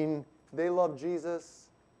 I mean, they love Jesus,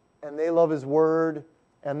 and they love his word,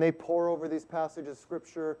 and they pore over these passages of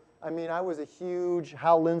Scripture. I mean, I was a huge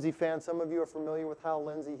Hal Lindsey fan. Some of you are familiar with Hal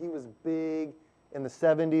Lindsey. He was big in the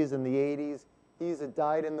 70s and the 80s. He's a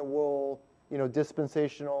dyed-in-the-wool,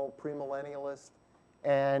 dispensational premillennialist.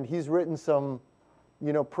 And he's written some,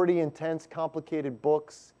 pretty intense, complicated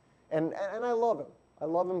books. And I love him. I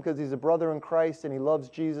love him because he's a brother in Christ, and he loves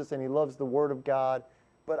Jesus, and he loves the Word of God.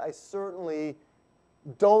 But I certainly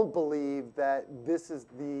don't believe that this is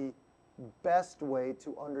the best way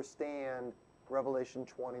to understand Revelation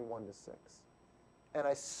 21-6. And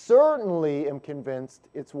I certainly am convinced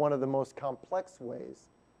it's one of the most complex ways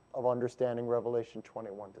of understanding Revelation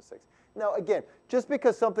 21-6. Now, again, just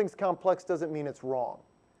because something's complex doesn't mean it's wrong.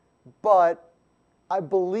 But I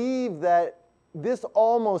believe that this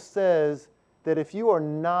almost says that if you are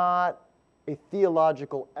not a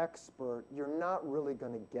theological expert, you're not really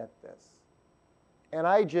going to get this. And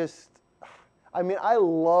I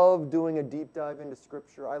love doing a deep dive into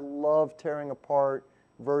Scripture. I love tearing apart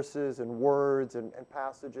verses and words and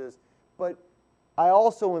passages. But I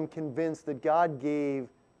also am convinced that God gave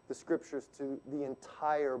the Scriptures to the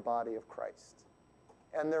entire body of Christ.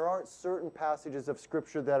 And there aren't certain passages of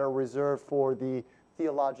Scripture that are reserved for the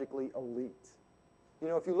theologically elite.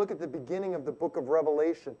 If you look at the beginning of the book of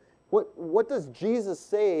Revelation, what does Jesus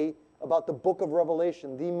say about the book of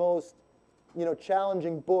Revelation, the most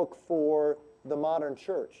challenging book for the modern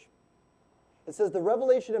church? It says, the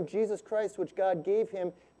revelation of Jesus Christ, which God gave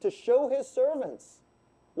him to show his servants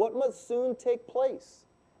what must soon take place.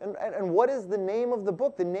 And what is the name of the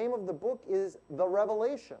book? The name of the book is the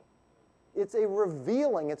Revelation. It's a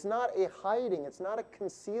revealing. It's not a hiding. It's not a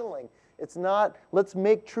concealing. It's not, let's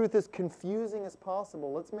make truth as confusing as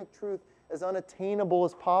possible. Let's make truth as unattainable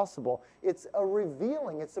as possible. It's a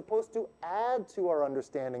revealing. It's supposed to add to our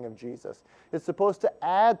understanding of Jesus. It's supposed to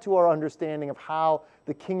add to our understanding of how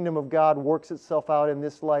the kingdom of God works itself out in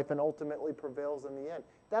this life and ultimately prevails in the end.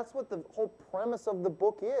 That's what the whole premise of the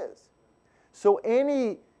book is. So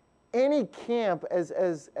any camp, as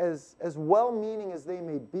well-meaning as they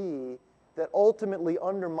may be, that ultimately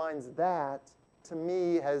undermines that, to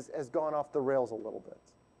me, has gone off the rails a little bit.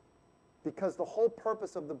 Because the whole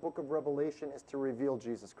purpose of the book of Revelation is to reveal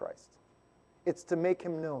Jesus Christ. It's to make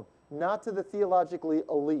him known, not to the theologically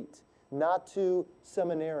elite, not to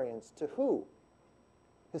seminarians. To who?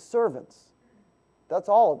 His servants. That's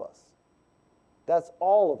all of us. That's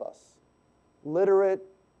all of us. Literate,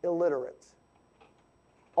 illiterate.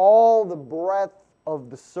 All the breadth of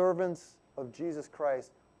the servants of Jesus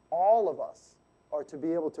Christ, all of us are to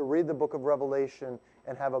be able to read the book of Revelation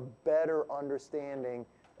and have a better understanding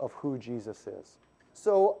of who Jesus is.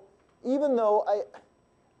 So even though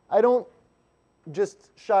I don't just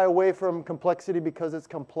shy away from complexity because it's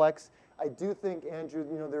complex, I do think, Andrew,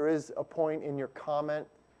 there is a point in your comment,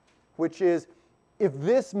 which is if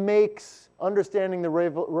this makes understanding the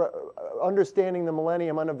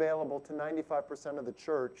millennium unavailable to 95% of the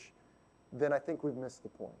church, then I think we've missed the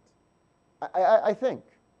point. I think.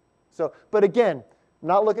 So, but again,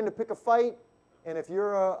 not looking to pick a fight, and if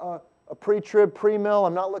you're a pre-trib, pre-mill,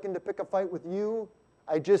 I'm not looking to pick a fight with you.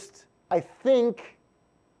 I think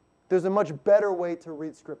there's a much better way to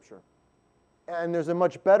read Scripture. And there's a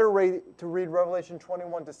much better way to read Revelation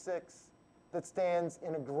 21-6 that stands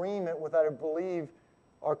in agreement with, I believe,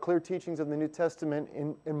 our clear teachings of the New Testament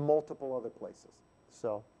in multiple other places.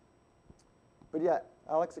 So, but yeah,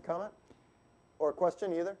 Alex, a comment? Or a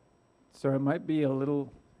question, either? So it might be a little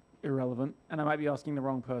irrelevant, and I might be asking the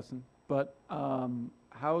wrong person, but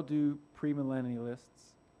how do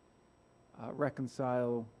premillennialists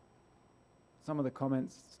reconcile some of the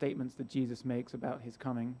statements that Jesus makes about his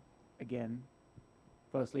coming again?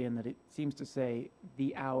 Firstly, in that it seems to say,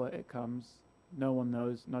 the hour it comes, no one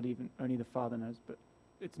knows, not even, only the Father knows, but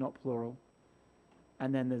it's not plural.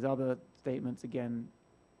 And then there's other statements, again,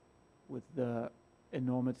 with the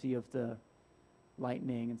enormity of the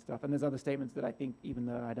lightning and stuff. And there's other statements that I think, even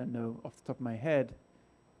though I don't know off the top of my head,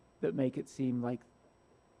 that make it seem like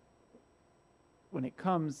when it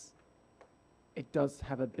comes, it does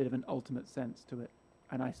have a bit of an ultimate sense to it.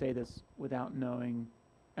 And I say this without knowing,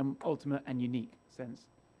 an ultimate and unique sense.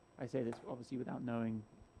 I say this obviously without knowing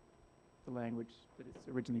the language that it's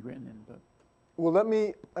originally written in. But Well,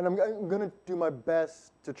 I'm going to do my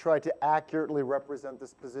best to try to accurately represent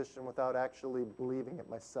this position without actually believing it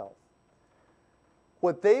myself.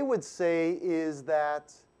 What they would say is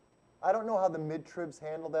that, I don't know how the mid-tribs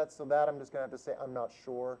handle that, so that I'm just going to have to say I'm not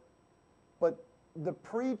sure. But the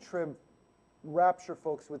pre-trib rapture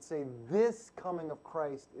folks would say this coming of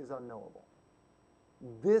Christ is unknowable.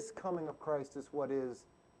 This coming of Christ is what is,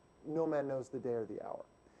 no man knows the day or the hour.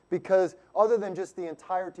 Because other than just the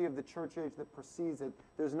entirety of the church age that precedes it,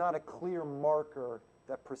 there's not a clear marker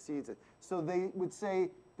that precedes it. So they would say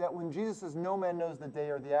that when Jesus says no man knows the day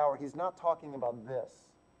or the hour, he's not talking about this.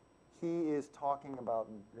 He is talking about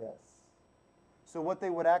this. So what they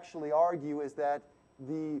would actually argue is that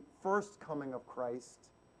the first coming of Christ,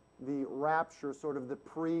 the rapture, sort of the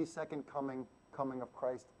pre-second coming of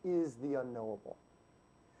Christ, is the unknowable.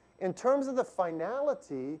 In terms of the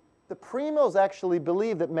finality, the premills actually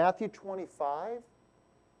believe that Matthew 25,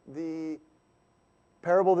 the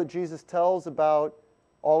parable that Jesus tells about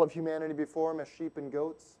all of humanity before him as sheep and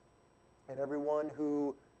goats, and everyone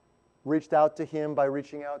who reached out to him by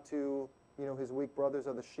reaching out to, his weak brothers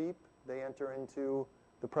are the sheep, they enter into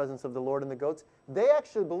the presence of the Lord and the goats. They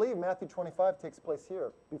actually believe Matthew 25 takes place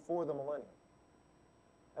here, before the millennium.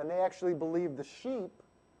 And they actually believe the sheep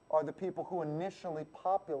are the people who initially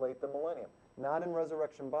populate the millennium, not in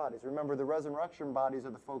resurrection bodies. Remember, the resurrection bodies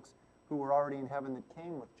are the folks who were already in heaven that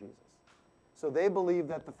came with Jesus. So they believe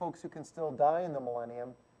that the folks who can still die in the millennium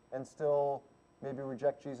and still maybe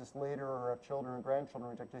reject Jesus later or have children or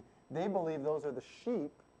grandchildren reject Jesus, they believe those are the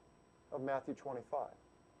sheep of Matthew 25.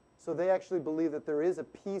 So they actually believe that there is a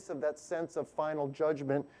piece of that sense of final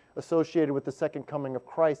judgment associated with the second coming of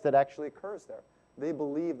Christ that actually occurs there. They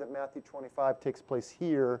believe that Matthew 25 takes place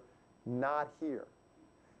here, not here.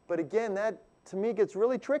 But again, that to me gets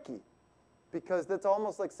really tricky, because that's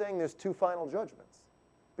almost like saying there's two final judgments.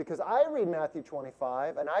 Because I read Matthew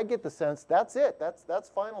 25 and I get the sense that's it, that's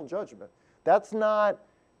final judgment. That's not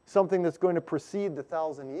something that's going to precede the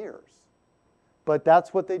 1,000 years. But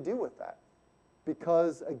that's what they do with that.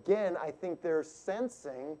 Because again, I think they're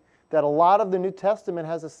sensing that a lot of the New Testament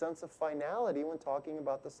has a sense of finality when talking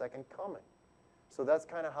about the second coming. So that's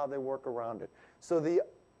kind of how they work around it. So the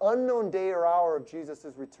unknown day or hour of Jesus'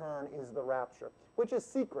 return is the rapture, which is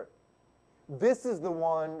secret. This is the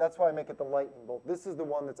one, that's why I make it the lightning bolt. This is the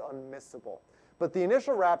one that's unmissable. But the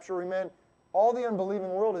initial rapture, meant all the unbelieving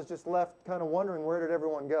world is just left kind of wondering, where did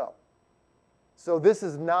everyone go? So this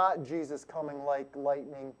is not Jesus coming like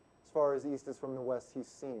lightning, as far as east is from the west, he's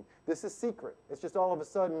seen. This is secret. It's just all of a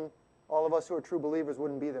sudden, all of us who are true believers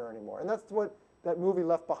wouldn't be there anymore. And that's what that movie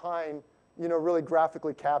Left Behind, really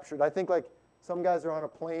graphically captured. I think like some guys are on a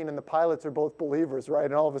plane and the pilots are both believers, right?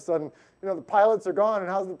 And all of a sudden, the pilots are gone and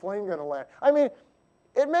how's the plane going to land? I mean,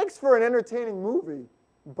 it makes for an entertaining movie,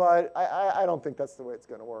 but I don't think that's the way it's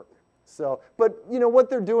going to work. So, but what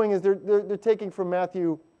they're doing is they're taking from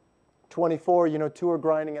Matthew 24, two are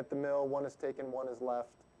grinding at the mill, one is taken, one is left.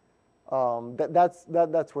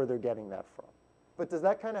 That's where they're getting that from. But does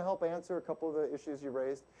that kind of help answer a couple of the issues you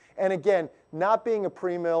raised? And again, not being a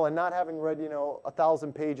pre-mill and not having read,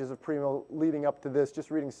 1,000 pages of pre-mill leading up to this,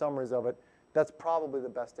 just reading summaries of it, that's probably the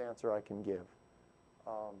best answer I can give.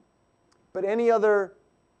 But any other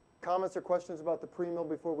comments or questions about the pre-mill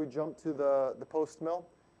before we jump to the post-mill?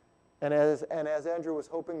 And as Andrew was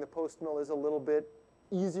hoping, the post-mill is a little bit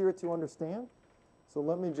easier to understand. So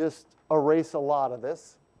let me just erase a lot of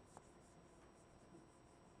this.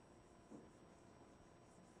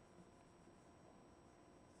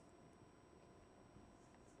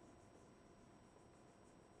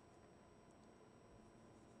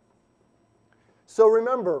 So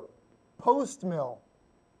remember, post-mill.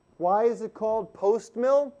 Why is it called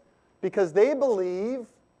post-mill? Because they believe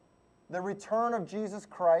the return of Jesus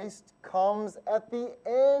Christ comes at the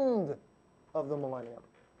end of the millennium.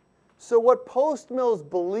 So what post-mills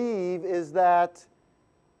believe is that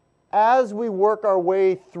as we work our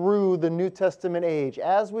way through the New Testament age,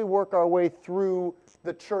 as we work our way through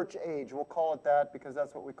the church age, we'll call it that because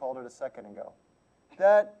that's what we called it a second ago,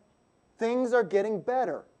 that things are getting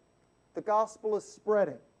better. The gospel is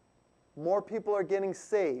spreading. More people are getting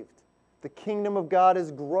saved. The kingdom of God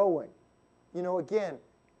is growing. Again,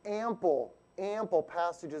 ample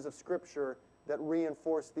passages of Scripture that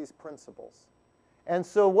reinforce these principles. And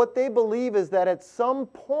so what they believe is that at some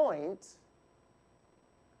point,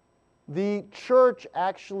 the church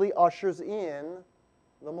actually ushers in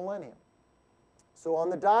the millennium. So on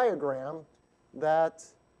the diagram, that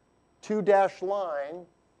 2-dashed line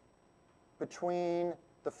between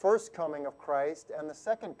the first coming of Christ and the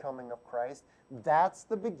second coming of Christ, that's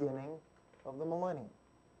the beginning of the millennium.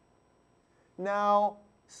 Now,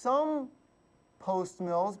 some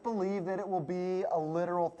post-mills believe that it will be a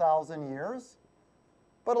literal 1,000 years,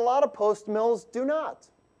 but a lot of post-mills do not.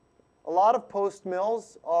 A lot of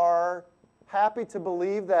post-mills are happy to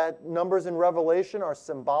believe that numbers in Revelation are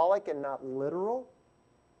symbolic and not literal.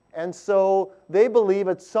 And so they believe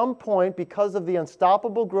at some point, because of the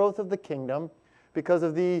unstoppable growth of the kingdom, because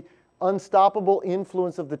of the unstoppable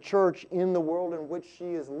influence of the church in the world in which she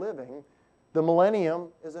is living, the millennium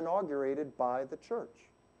is inaugurated by the church.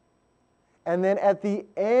 And then at the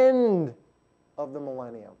end of the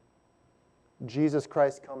millennium, Jesus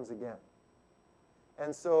Christ comes again.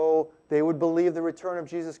 And so they would believe the return of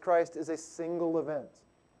Jesus Christ is a single event.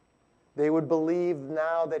 They would believe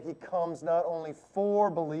now that he comes not only for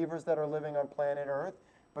believers that are living on planet Earth,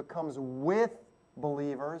 but comes with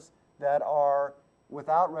believers that are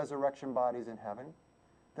without resurrection bodies in heaven,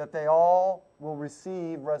 that they all will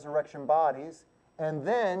receive resurrection bodies. And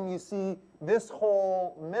then you see this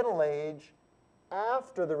whole middle age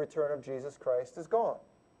after the return of Jesus Christ is gone.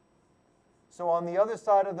 So on the other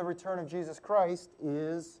side of the return of Jesus Christ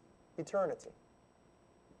is eternity.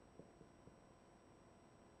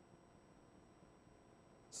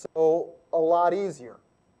 So a lot easier.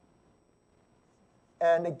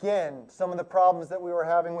 And again, some of the problems that we were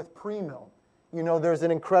having with pre-mill. There's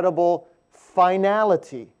an incredible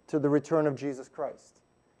finality to the return of Jesus Christ.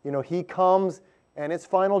 He comes and it's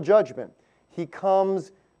final judgment. He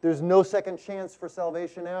comes, there's no second chance for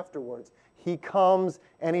salvation afterwards. He comes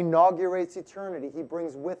and inaugurates eternity. He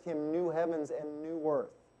brings with him new heavens and new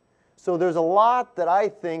earth. So there's a lot that I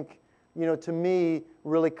think, to me,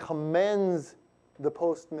 really commends the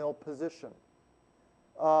post-mill position.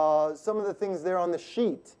 Some of the things there on the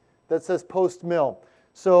sheet that says post-mill.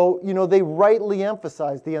 So, they rightly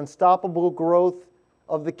emphasize the unstoppable growth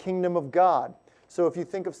of the kingdom of God. So if you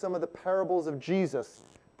think of some of the parables of Jesus,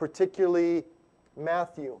 particularly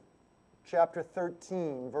Matthew, chapter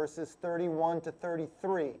 13, verses 31 to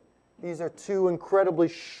 33. These are two incredibly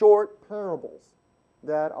short parables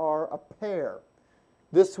that are a pair.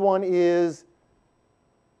 This one is,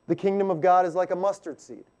 the kingdom of God is like a mustard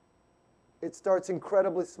seed. It starts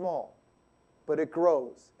incredibly small, but it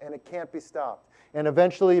grows, and it can't be stopped. And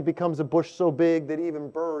eventually it becomes a bush so big that even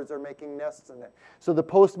birds are making nests in it. So the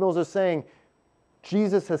post-mills are saying,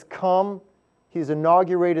 Jesus has come. He's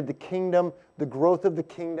inaugurated the kingdom. The growth of the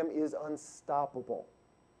kingdom is unstoppable.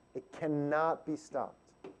 It cannot be stopped.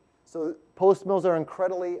 So post-mills are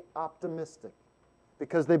incredibly optimistic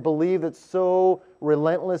because they believe that so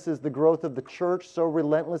relentless is the growth of the church, so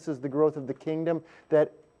relentless is the growth of the kingdom,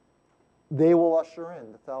 that they will usher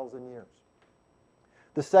in the 1,000 years.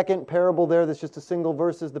 The second parable there, that's just a single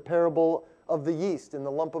verse, is the parable of the yeast in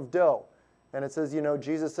the lump of dough. And it says,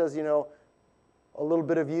 Jesus says, a little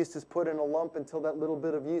bit of yeast is put in a lump until that little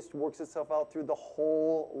bit of yeast works itself out through the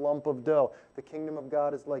whole lump of dough. The kingdom of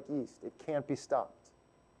God is like yeast. It can't be stopped.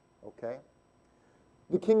 Okay?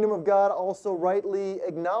 The kingdom of God also rightly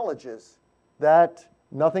acknowledges that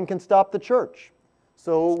nothing can stop the church.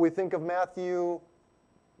 So we think of Matthew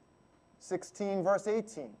 16, verse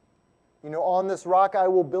 18. On this rock I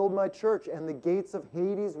will build my church, and the gates of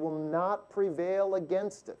Hades will not prevail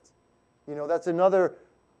against it. That's another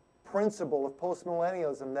principle of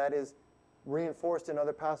postmillennialism that is reinforced in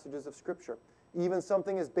other passages of Scripture. Even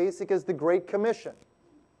something as basic as the Great Commission,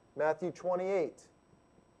 Matthew 28,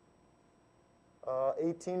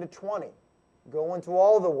 18 to 20. Go into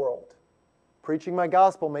all the world, preaching my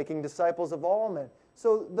gospel, making disciples of all men.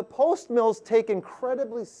 So the post-mills take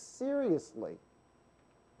incredibly seriously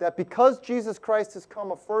that because Jesus Christ has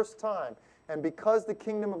come a first time, and because the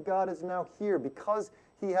kingdom of God is now here, because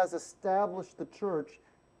he has established the church,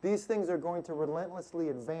 these things are going to relentlessly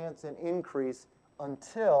advance and increase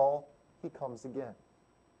until he comes again.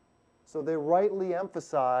 So they rightly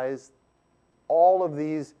emphasize all of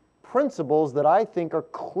these principles that I think are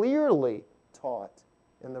clearly taught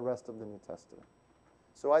in the rest of the New Testament.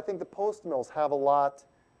 So I think the post-mills have a lot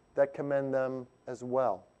that commend them as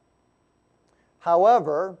well.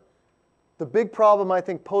 However, the big problem I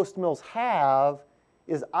think post-mills have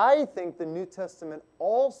is I think the New Testament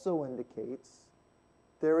also indicates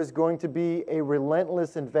there is going to be a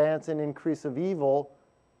relentless advance and increase of evil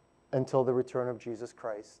until the return of Jesus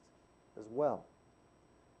Christ as well.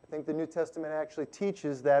 I think the New Testament actually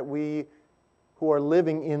teaches that we who are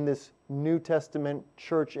living in this New Testament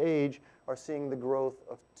church age are seeing the growth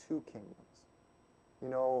of two kingdoms. You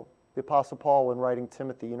know, the Apostle Paul, when writing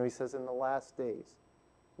Timothy, he says in the last days,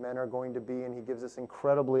 men are going to be, and he gives this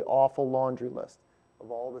incredibly awful laundry list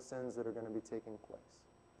of all the sins that are going to be taking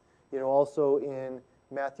place. Also in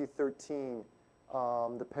Matthew 13,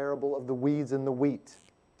 the parable of the weeds and the wheat.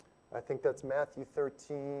 I think that's Matthew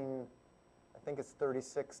 13, I think it's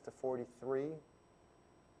 36 to 43.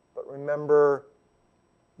 But remember,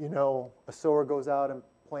 a sower goes out and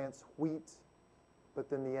plants wheat, but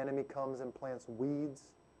then the enemy comes and plants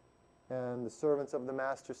weeds. And the servants of the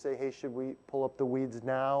master say, hey, should we pull up the weeds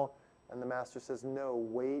now? And the master says, no,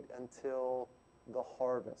 wait until the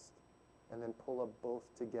harvest, and then pull up both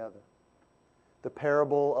together. The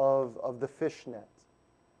parable of the fish net.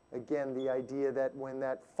 Again, the idea that when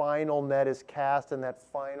that final net is cast and that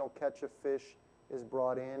final catch of fish is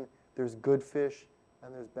brought in, there's good fish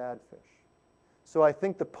and there's bad fish. So I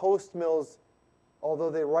think the post-mills, although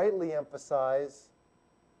they rightly emphasize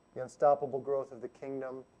the unstoppable growth of the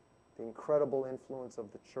kingdom, the incredible influence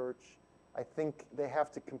of the church, I think they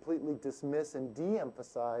have to completely dismiss and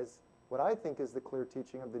de-emphasize what I think is the clear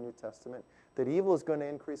teaching of the New Testament, that evil is going to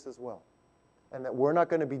increase as well, and that we're not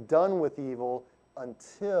going to be done with evil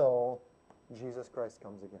until Jesus Christ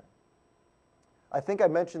comes again. I think I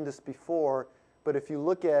mentioned this before, but if you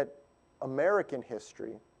look at American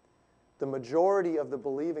history, the majority of the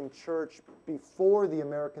believing church before the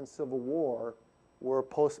American Civil War were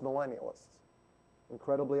postmillennialists,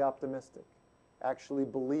 incredibly optimistic, actually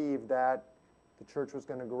believed that the church was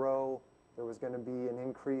going to grow, there was going to be an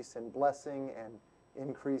increase in blessing and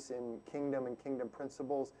increase in kingdom and kingdom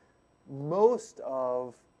principles. Most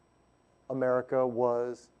of America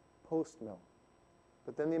was post-mill.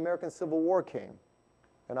 But then the American Civil War came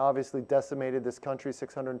and obviously decimated this country.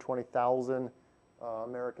 620,000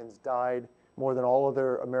 Americans died, more than all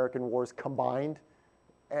other American wars combined.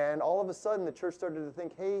 And all of a sudden the church started to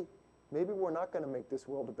think, hey, maybe we're not going to make this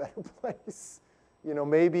world a better place.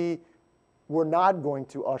 Maybe we're not going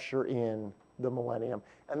to usher in the millennium.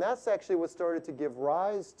 And that's actually what started to give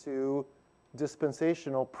rise to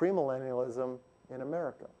dispensational premillennialism in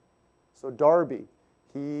America. So Darby,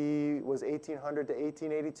 he was 1800 to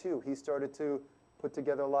 1882. He started to put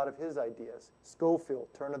together a lot of his ideas. Schofield,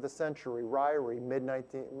 turn of the century. Ryrie,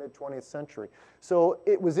 mid-20th century. So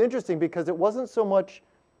it was interesting because it wasn't so much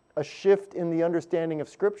a shift in the understanding of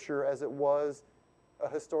Scripture as it was a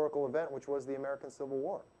historical event, which was the American Civil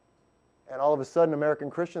War. And all of a sudden, American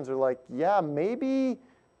Christians are like, yeah, maybe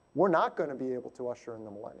we're not going to be able to usher in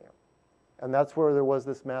the millennium. And that's where there was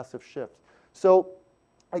this massive shift. So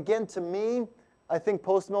again, to me, I think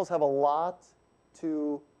post-mills have a lot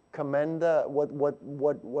to commend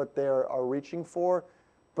what they are reaching for.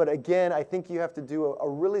 But again, I think you have to do a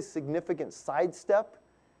really significant sidestep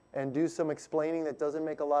and do some explaining that doesn't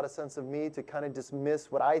make a lot of sense of me to kind of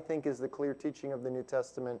dismiss what I think is the clear teaching of the New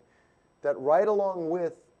Testament, that right along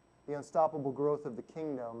with the unstoppable growth of the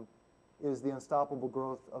kingdom is the unstoppable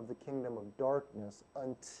growth of the kingdom of darkness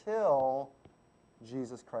until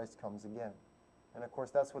Jesus Christ comes again. And of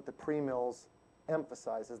course, that's what the pre-mills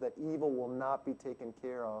emphasizes, that evil will not be taken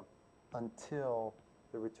care of until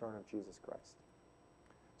the return of Jesus Christ.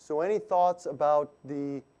 So any thoughts about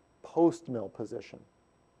the post-mill position?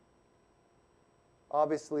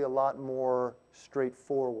 Obviously a lot more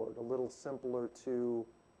straightforward, a little simpler to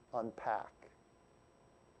unpack.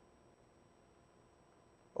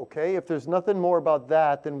 Okay, if there's nothing more about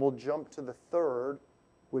that, then we'll jump to the third,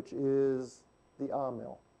 which is the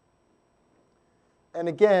amill. And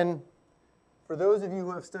again, for those of you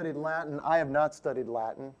who have studied Latin, I have not studied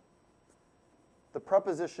Latin. The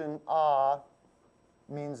preposition a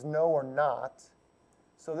means no or not.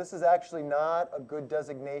 So this is actually not a good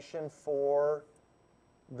designation for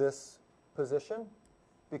this position,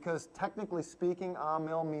 because technically speaking,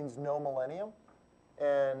 amill means no millennium,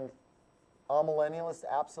 and amillennialists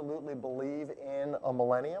absolutely believe in a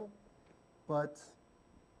millennium, but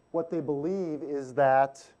what they believe is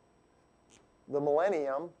that the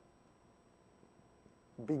millennium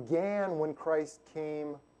began when Christ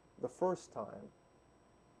came the first time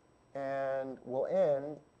and will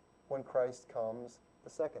end when Christ comes the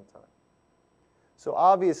second time. So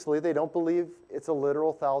obviously they don't believe it's a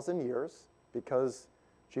literal 1,000 years because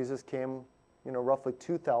Jesus came, roughly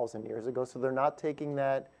 2,000 years ago, so they're not taking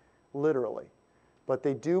that literally. But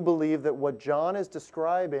they do believe that what John is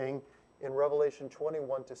describing in Revelation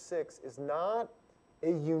 21-6 is not a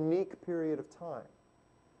unique period of time,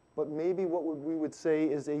 but maybe what we would say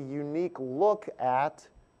is a unique look at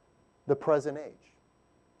the present age.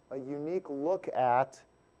 A unique look at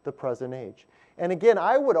the present age. And again,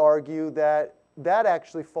 I would argue that that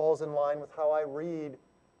actually falls in line with how I read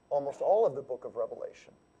almost all of the book of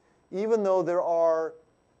Revelation. Even though there are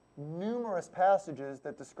numerous passages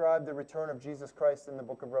that describe the return of Jesus Christ in the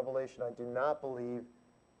book of Revelation, I do not believe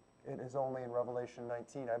it is only in Revelation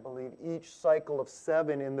 19. I believe each cycle of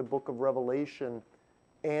 7 in the book of Revelation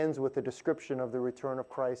ends with a description of the return of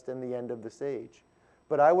Christ and the end of this age.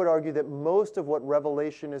 But I would argue that most of what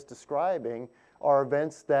Revelation is describing are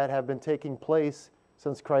events that have been taking place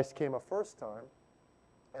since Christ came a first time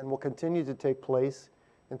and will continue to take place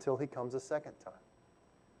until he comes a second time.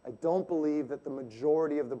 I don't believe that the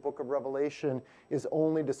majority of the book of Revelation is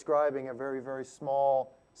only describing a very, very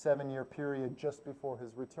small 7-year period just before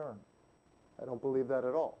his return. I don't believe that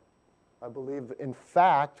at all. I believe, in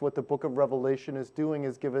fact, what the book of Revelation is doing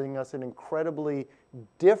is giving us an incredibly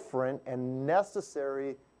different and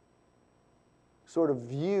necessary sort of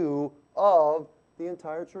view of the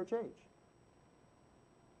entire church age.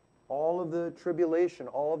 All of the tribulation,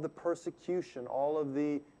 all of the persecution, all of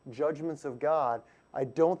the judgments of God. I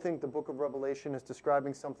don't think the book of Revelation is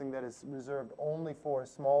describing something that is reserved only for a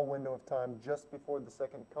small window of time just before the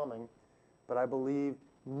second coming, but I believe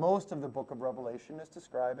most of the book of Revelation is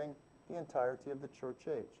describing the entirety of the church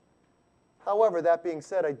age. However, that being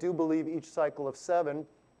said, I do believe each cycle of 7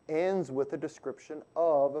 ends with a description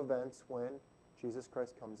of events when Jesus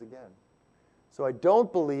Christ comes again. So I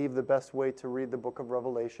don't believe the best way to read the book of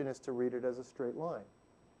Revelation is to read it as a straight line.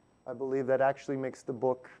 I believe that actually makes the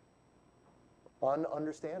book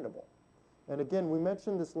ununderstandable. And again, we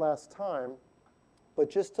mentioned this last time, but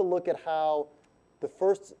just to look at how the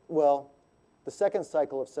second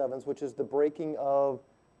cycle of 7s, which is the breaking of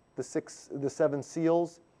the 7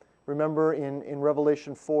 seals. Remember in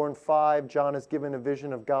Revelation 4 and 5, John is given a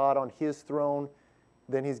vision of God on his throne.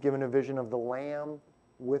 Then he's given a vision of the Lamb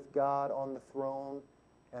with God on the throne.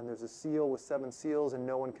 And there's a seal with 7 seals, and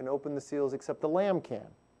no one can open the seals except the Lamb can.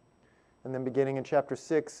 And then beginning in chapter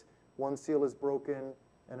 6, one seal is broken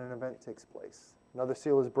and an event takes place. Another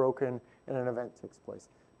seal is broken and an event takes place.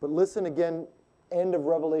 But listen again, end of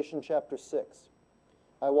Revelation chapter 6.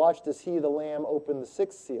 I watched as he, the Lamb, opened the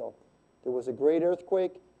 6th seal. There was a great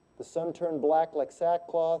earthquake. The sun turned black like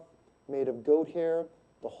sackcloth made of goat hair.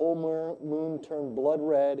 The whole moon turned blood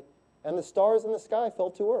red, and the stars in the sky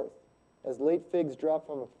fell to earth, as late figs drop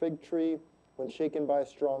from a fig tree when shaken by a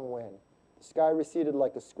strong wind. The sky receded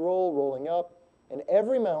like a scroll rolling up, and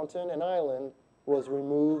every mountain and island was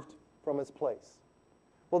removed from its place.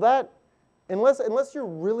 Well, that, unless you're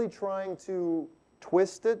really trying to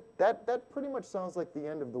twist it, that pretty much sounds like the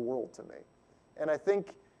end of the world to me. And I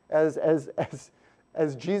think as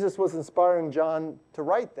Jesus was inspiring John to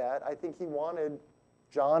write that, I think he wanted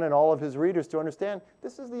John and all of his readers to understand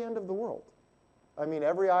this is the end of the world. I mean,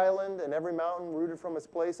 every island and every mountain rooted from its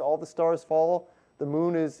place, all the stars fall, the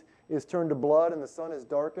moon is turned to blood, and the sun is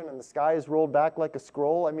darkened, and the sky is rolled back like a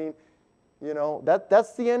scroll. I mean,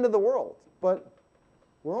 that's the end of the world. But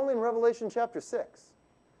we're only in Revelation chapter 6.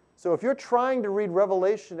 So if you're trying to read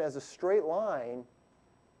Revelation as a straight line,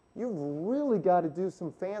 you've really got to do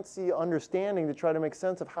some fancy understanding to try to make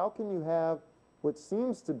sense of how can you have what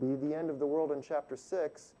seems to be the end of the world in chapter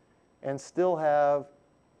 6 and still have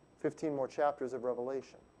 15 more chapters of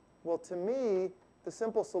Revelation. Well, to me, the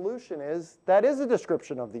simple solution is that is a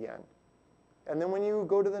description of the end. And then when you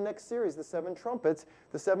go to the next series, the 7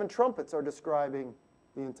 trumpets are describing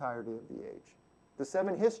the entirety of the age. The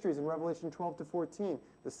 7 histories in Revelation 12 to 14,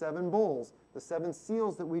 the 7 bowls, the 7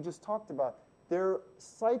 seals that we just talked about, they're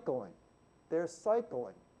cycling.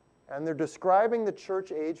 And they're describing the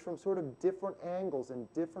church age from sort of different angles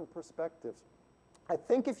and different perspectives. I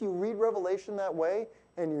think if you read Revelation that way,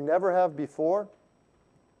 and you never have before,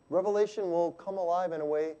 Revelation will come alive in a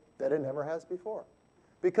way that it never has before.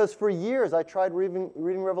 Because for years I tried reading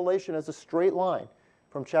Revelation as a straight line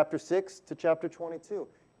from chapter 6 to chapter 22.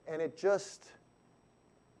 And it just,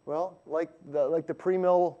 like the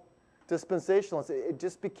pre-mill dispensationalists, it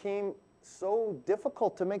just became so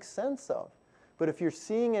difficult to make sense of. But if you're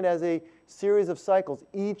seeing it as a series of cycles,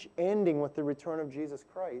 each ending with the return of Jesus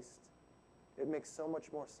Christ, it makes so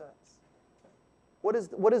much more sense. What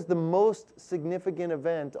is the most significant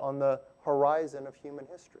event on the horizon of human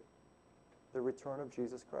history? The return of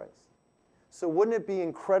Jesus Christ. So wouldn't it be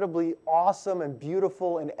incredibly awesome and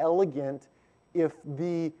beautiful and elegant if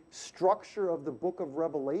the structure of the book of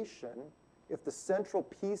Revelation, if the central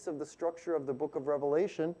piece of the structure of the book of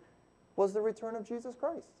Revelation was the return of Jesus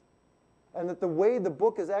Christ? And that the way the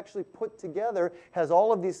book is actually put together has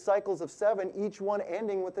all of these cycles of 7, each one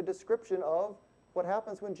ending with a description of what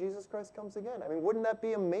happens when Jesus Christ comes again. I mean, wouldn't that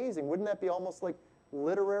be amazing? Wouldn't that be almost like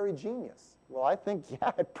literary genius? Well, I think,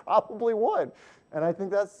 yeah, it probably would. And I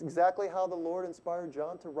think that's exactly how the Lord inspired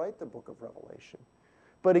John to write the book of Revelation.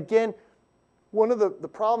 But again, one of the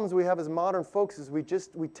problems we have as modern folks is we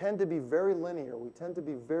tend to be very linear. We tend to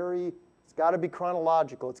be it's got to be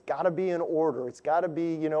chronological. It's got to be in order. It's got to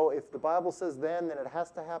be, if the Bible says then it has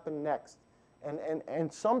to happen next.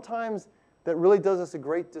 And sometimes that really does us a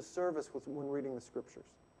great disservice when reading the Scriptures.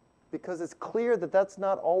 Because it's clear that that's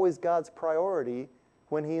not always God's priority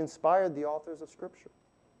when He inspired the authors of Scripture.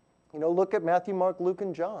 Look at Matthew, Mark, Luke,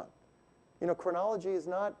 and John. Chronology is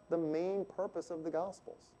not the main purpose of the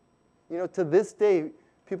Gospels. To this day,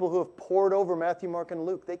 people who have pored over Matthew, Mark, and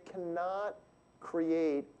Luke, they cannot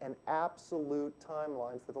create an absolute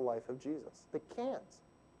timeline for the life of Jesus. They can't.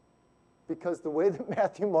 Because the way that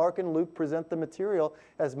Matthew, Mark, and Luke present the material,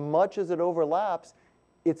 as much as it overlaps,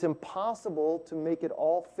 it's impossible to make it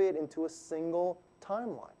all fit into a single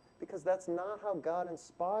timeline. Because that's not how God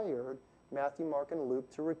inspired Matthew, Mark, and Luke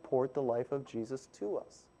to report the life of Jesus to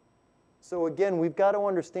us. So again, we've got to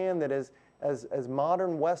understand that as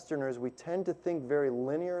modern Westerners, we tend to think very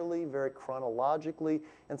linearly, very chronologically,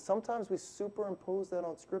 and sometimes we superimpose that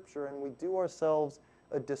on Scripture and we do ourselves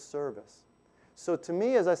a disservice. So to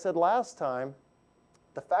me, as I said last time,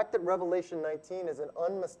 the fact that Revelation 19 is an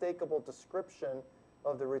unmistakable description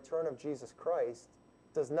of the return of Jesus Christ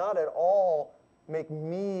does not at all make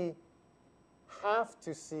me have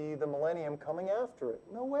to see the millennium coming after it.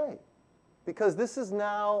 No way. Because this is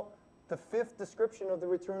now the 5th description of the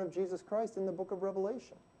return of Jesus Christ in the book of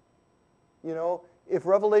Revelation. If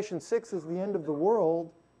Revelation 6 is the end of the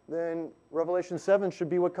world, then Revelation 7 should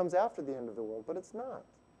be what comes after the end of the world, but it's not.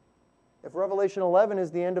 If Revelation 11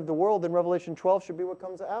 is the end of the world, then Revelation 12 should be what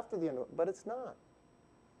comes after the end of it, but it's not.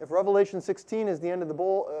 If Revelation 16 is the end of the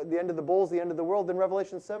bowls, the end of the world, then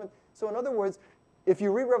Revelation 7. So in other words, if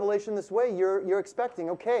you read Revelation this way, you're expecting,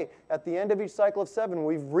 okay, at the end of each cycle of 7,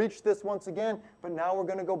 we've reached this once again, but now we're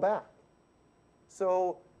going to go back.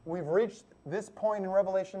 So we've reached this point in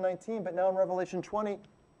Revelation 19, but now in Revelation 20,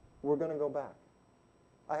 we're going to go back.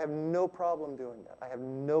 I have no problem doing that. I have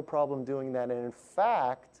no problem doing that. And in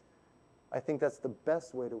fact, I think that's the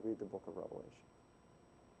best way to read the book of Revelation.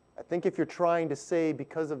 I think if you're trying to say,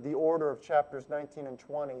 because of the order of chapters 19 and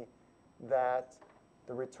 20, that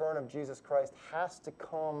the return of Jesus Christ has to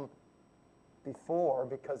come before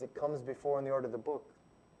because it comes before in the order of the book,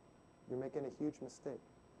 you're making a huge mistake.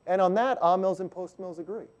 And on that, Amills and Post-Mills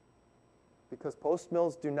agree. Because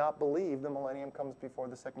Post-Mills do not believe the millennium comes before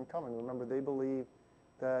the second coming. Remember, they believe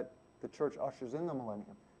that the church ushers in the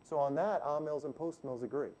millennium. So on that, Amills and Post-Mills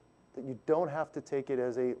agree that you don't have to take it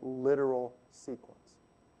as a literal sequence.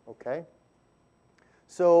 Okay?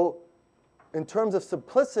 So in terms of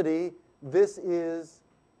simplicity, this is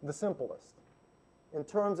the simplest. In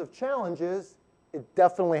terms of challenges, it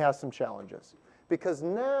definitely has some challenges. Because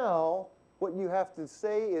now what you have to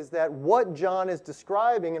say is that what John is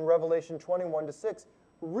describing in Revelation 21-6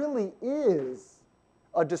 really is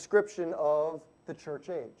a description of the church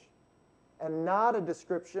age and not a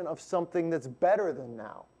description of something that's better than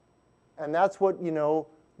now. And that's what,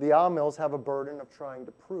 the Amills have a burden of trying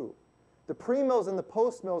to prove. The pre-mills and the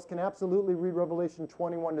post-mills can absolutely read Revelation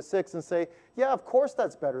 21-6 and say, yeah, of course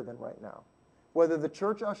that's better than right now. Whether the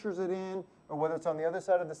church ushers it in or whether it's on the other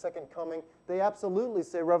side of the second coming, they absolutely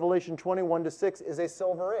say Revelation 21-6 is a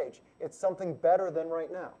silver age. It's something better than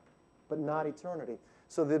right now, but not eternity.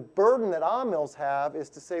 So the burden that Amills have is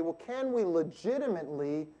to say, well, can we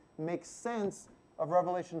legitimately make sense of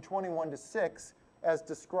Revelation 21-6 as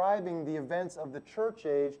describing the events of the church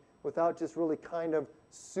age without just really kind of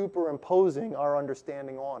superimposing our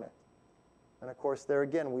understanding on it? And of course, there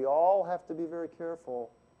again, we all have to be very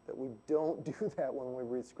careful that we don't do that when we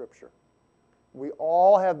read Scripture. We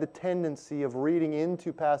all have the tendency of reading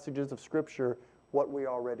into passages of Scripture what we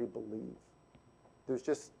already believe.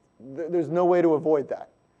 There's no way to avoid that.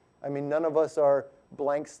 I mean, none of us are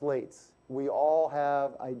blank slates. We all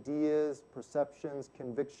have ideas, perceptions,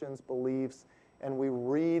 convictions, beliefs, and we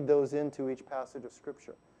read those into each passage of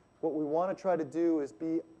Scripture. what we want to try to do is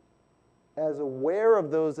be as aware of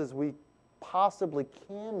those as we possibly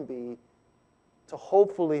can be, to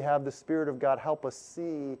hopefully have the Spirit of God help us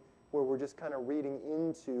see where we're just kind of reading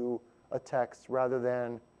into a text rather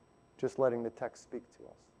than just letting the text speak to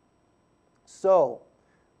us. So,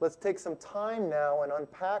 let's take some time now and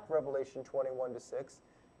unpack Revelation 21-6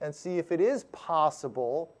 and see if it is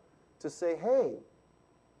possible to say, hey,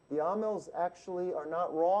 the Amils actually are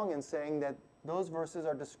not wrong in saying that those verses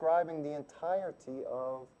are describing the entirety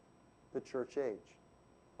of the church age.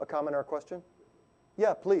 A comment or a question?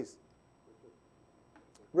 Yeah, please.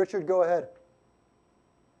 Richard, go ahead.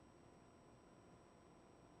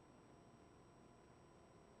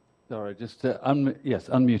 Sorry, just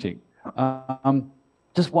unmuting.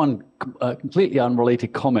 Just one completely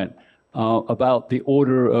unrelated comment about the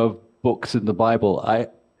order of books in the Bible.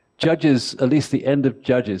 Judges, at least the end of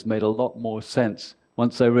Judges, made a lot more sense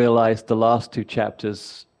once I realized the last two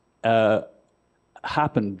chapters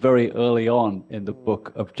happened very early on in the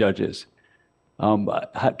book of Judges.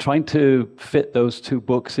 Trying to fit those two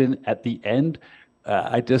books in at the end,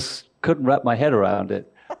 I just couldn't wrap my head around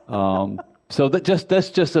it. So that's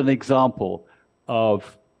just an example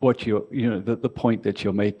of what the point that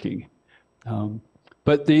you're making.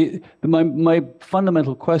 But my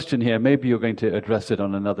fundamental question here, maybe you're going to address it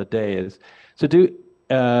on another day, is so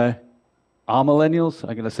are millennials?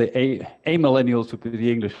 I'm going to say amillennials would be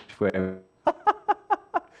the English way.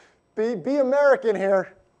 Be American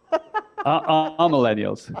here. Are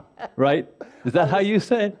millennials, right? Is that how you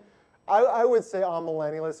say it? I would say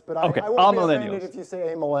amillennialist, but Okay, I won't be offended amillennials. if you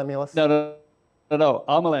say amillennialist. No,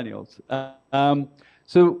 are millennials.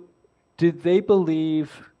 So did they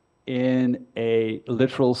believe in a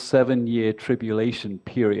literal 7-year tribulation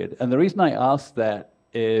period? And the reason I ask that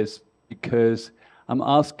is because I'm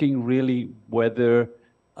asking really whether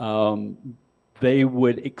they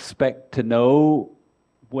would expect to know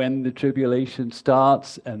when the tribulation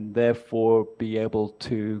starts and therefore be able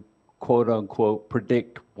to, quote unquote,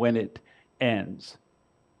 predict when it ends.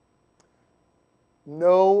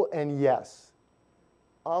 No and yes.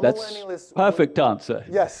 That's perfect answer.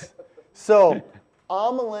 Yes. So,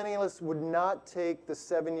 amillennialists would not take the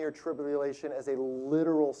 7-year tribulation as a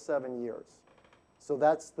literal 7 years. So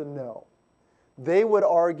that's the no. They would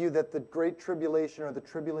argue that the Great Tribulation, or the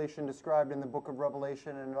tribulation described in the book of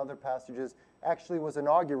Revelation and in other passages, actually was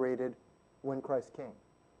inaugurated when Christ came.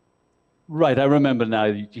 Right, I remember now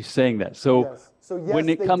you saying that. So, Yes. So yes, when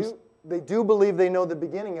it comes, they do believe they know the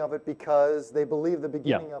beginning of it because they believe the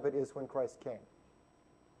beginning of it is when Christ came.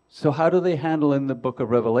 so how do they handle in the book of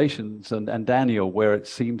Revelations and Daniel, where it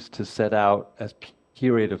seems to set out as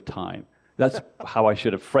period of time? That's how I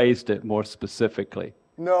should have phrased it more specifically.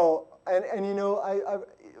 No, and you know, I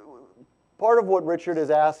part of what Richard is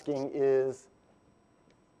asking is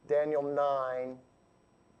Daniel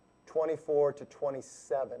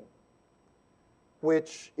 9:24-27,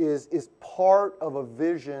 which is part of a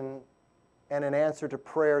vision and an answer to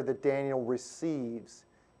prayer that Daniel receives.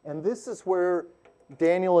 And this is where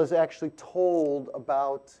Daniel is actually told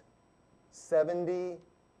about 70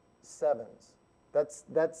 sevens. That's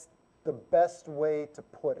the best way to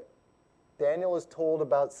put it. Daniel is told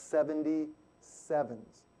about 70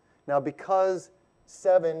 sevens. Now, because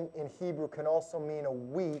 7 in Hebrew can also mean a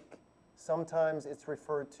week, sometimes it's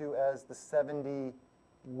referred to as the 70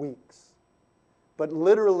 weeks. But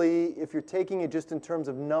literally, if you're taking it just in terms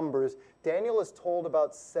of numbers, Daniel is told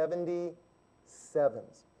about 70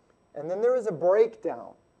 sevens. And then there is a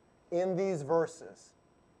breakdown in these verses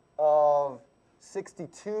of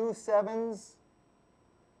 62 sevens,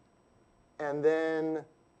 and then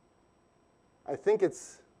I think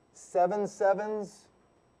it's 7 sevens,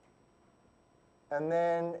 and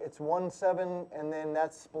then it's 1 7, and then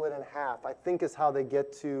that's split in half, I think is how they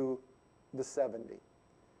get to the 70.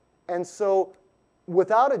 And so,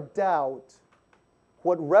 without a doubt,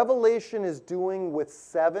 what Revelation is doing with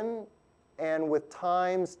 7 and with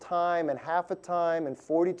time and half a time and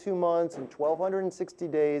 42 months and 1,260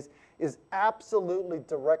 days is absolutely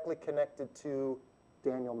directly connected to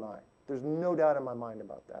Daniel 9. There's no doubt in my mind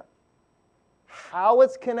about that. How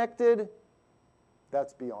it's connected,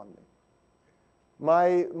 that's beyond me.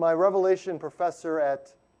 My Revelation professor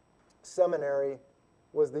at seminary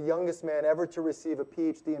was the youngest man ever to receive a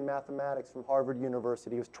PhD in mathematics from Harvard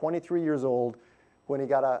University. He was 23 years old when he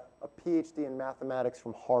got a PhD in mathematics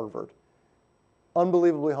from Harvard.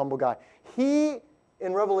 Unbelievably humble guy. He,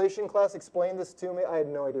 in Revelation class, explained this to me. I had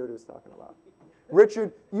no idea what he was talking about.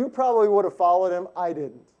 Richard, you probably would have followed him. I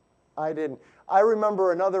didn't. I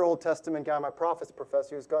remember another Old Testament guy, my prophet's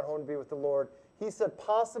professor, who's gone home to be with the Lord. He said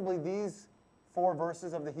possibly these 4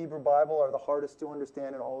 verses of the Hebrew Bible are the hardest to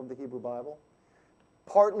understand in all of the Hebrew Bible.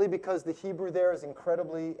 Partly because the Hebrew there is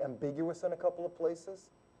incredibly ambiguous in a couple of places.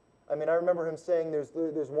 I mean, I remember him saying there's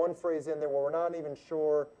one phrase in there where we're not even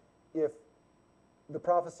sure if the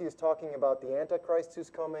prophecy is talking about the Antichrist who's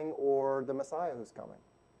coming or the Messiah who's coming.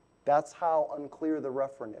 That's how unclear the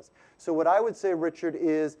referent is. So what I would say, Richard,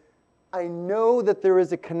 is I know that there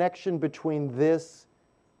is a connection between this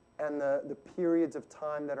and the periods of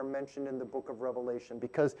time that are mentioned in the book of Revelation,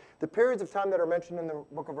 because the periods of time that are mentioned in the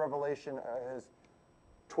book of Revelation is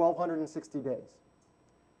 1,260 days.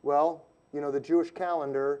 Well, the Jewish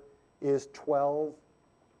calendar is 12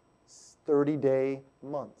 30-day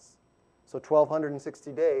months. So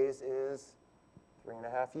 1,260 days is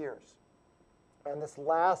 3.5 years. And this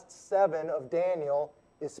last 7 of Daniel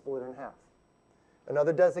is split in half.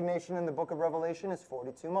 Another designation in the book of Revelation is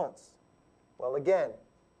 42 months. Well, again,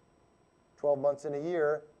 12 months in a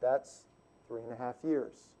year, that's 3.5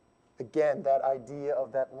 years. Again, that idea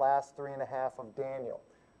of that last 3.5 of Daniel.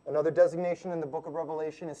 Another designation in the book of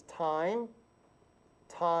Revelation is time,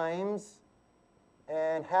 times,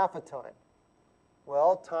 and half a time.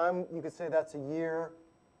 Well, time, you could say that's a year.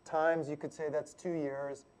 Times, you could say that's 2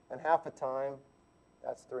 years. And half a time,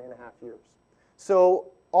 that's 3.5 years. So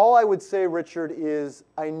all I would say, Richard, is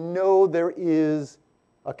I know there is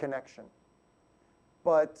a connection.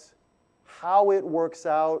 But how it works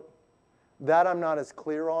out, that I'm not as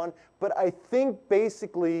clear on. But I think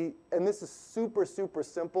basically, and this is super, super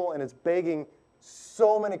simple, and it's begging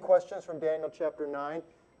so many questions from Daniel chapter 9.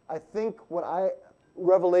 I think what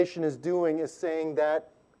Revelation is doing is saying that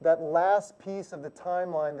that last piece of the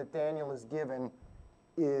timeline that Daniel is given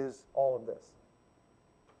is all of this.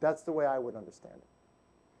 That's the way I would understand it.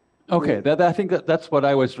 Okay, I think that's what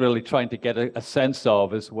I was really trying to get a sense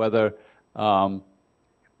of, is whether our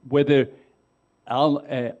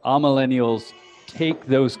millennials take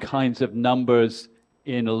those kinds of numbers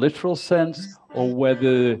in a literal sense, or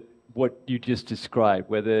whether what you just described,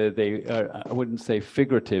 whether they are, I wouldn't say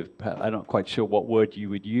figurative, I'm not quite sure what word you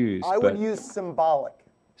would use. I would use symbolic.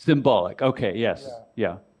 Symbolic, okay, yes,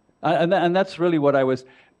 yeah. And that's really what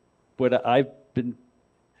I've been,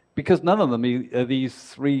 because none of them, these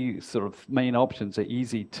 3 sort of main options are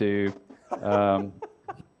easy to,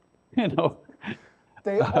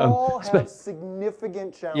 They all have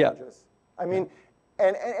significant challenges. I mean,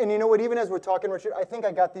 and you know what, even as we're talking, Richard, I think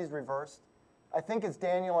I got these reversed. I think as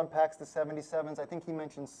Daniel unpacks the 77s, I think he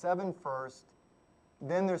mentions 7 first,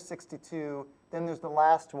 then there's 62, then there's the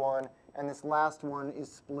last one, and this last one is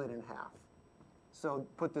split in half. So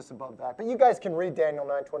put this above that. But you guys can read Daniel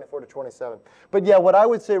 9, 24 to 27. But yeah, what I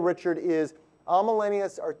would say, Richard, is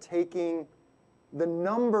amillennialists are taking the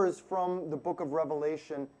numbers from the book of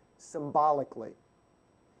Revelation symbolically.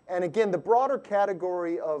 And again, the broader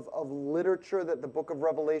category of literature that the book of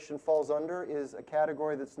Revelation falls under is a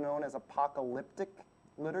category that's known as apocalyptic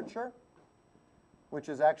literature, which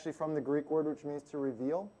is actually from the Greek word which means to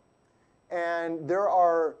reveal. And there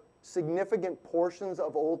are significant portions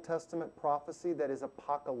of Old Testament prophecy that is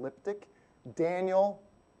apocalyptic. Daniel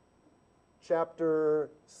chapter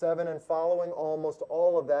 7 and following, almost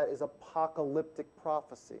all of that is apocalyptic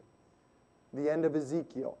prophecy. The end of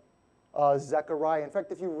Ezekiel. Zechariah. In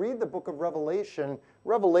fact, if you read the book of Revelation,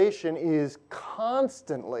 Revelation is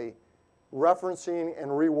constantly referencing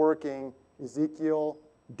and reworking Ezekiel,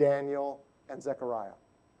 Daniel, and Zechariah.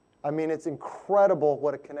 I mean, it's incredible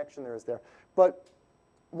what a connection there is there. But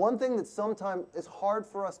one thing that sometimes is hard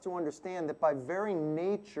for us to understand, that by very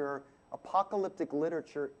nature, apocalyptic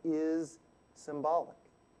literature is symbolic.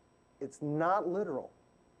 It's not literal.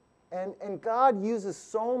 And God uses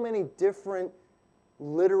so many different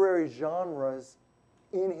literary genres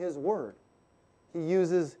in His Word. He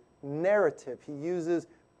uses narrative, He uses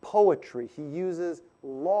poetry, He uses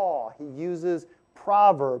law, He uses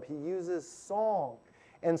proverb, He uses song.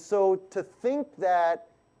 And so to think that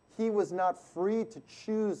He was not free to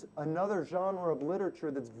choose another genre of literature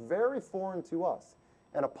that's very foreign to us,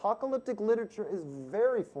 and apocalyptic literature is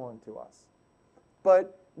very foreign to us.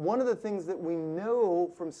 But one of the things that we know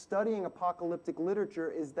from studying apocalyptic literature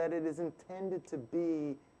is that it is intended to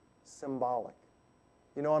be symbolic.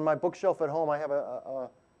 You know, on my bookshelf at home, I have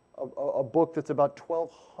a book that's about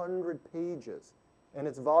 1,200 pages, and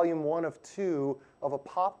it's volume 1 of 2 of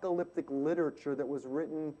apocalyptic literature that was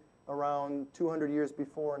written around 200 years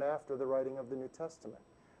before and after the writing of the New Testament.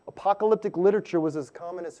 Apocalyptic literature was as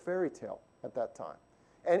common as fairy tale at that time.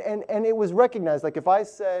 And it was recognized. Like if I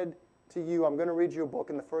said to you, I'm going to read you a book,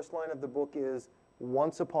 and the first line of the book is,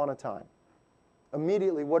 Once Upon a Time.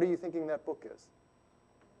 Immediately, what are you thinking that book is?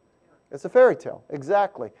 It's a fairy tale,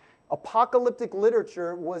 exactly. Apocalyptic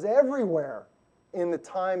literature was everywhere in the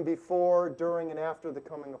time before, during, and after the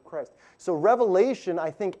coming of Christ. So Revelation,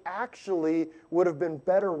 I think, actually would have been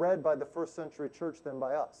better read by the first century church than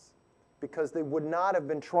by us, because they would not have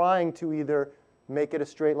been trying to either make it a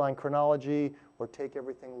straight line chronology or take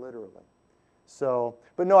everything literally. So,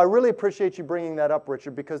 but no, I really appreciate you bringing that up,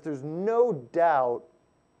 Richard, because there's no doubt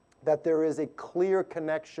that there is a clear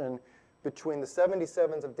connection between the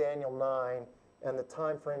 77s of Daniel 9 and the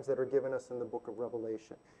time frames that are given us in the book of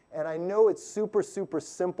Revelation. And I know it's super, super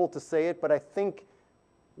simple to say it, but I think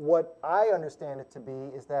what I understand it to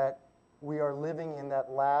be is that we are living in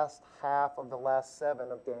that last half of the last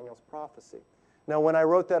 7 of Daniel's prophecy. Now, when I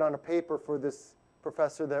wrote that on a paper for this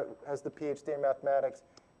professor that has the PhD in mathematics,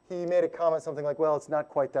 he made a comment something like, well, it's not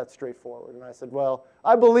quite that straightforward. And I said, well,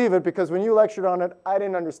 I believe it because when you lectured on it, I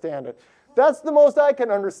didn't understand it. That's the most I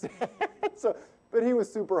can understand. So, but he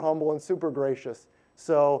was super humble and super gracious.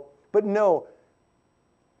 So, but no.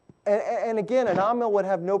 And again, an Amil would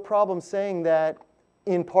have no problem saying that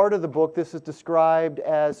in part of the book this is described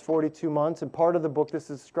as 42 months, in part of the book this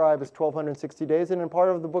is described as 1,260 days, and in part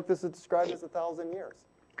of the book this is described as 1,000 years.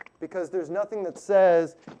 Because there's nothing that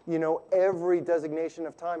says, every designation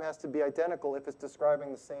of time has to be identical if it's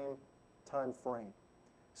describing the same time frame.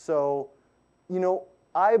 So,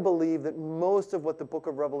 I believe that most of what the book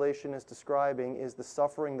of Revelation is describing is the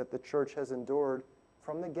suffering that the church has endured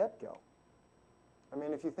from the get-go. I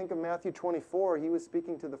mean, if you think of Matthew 24, he was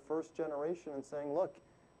speaking to the first generation and saying, look,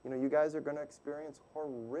 you guys are going to experience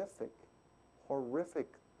horrific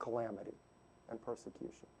calamity and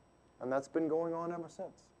persecution. And that's been going on ever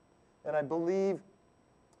since. And I believe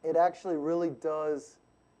it actually really does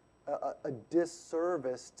a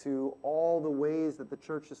disservice to all the ways that the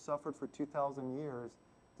church has suffered for 2,000 years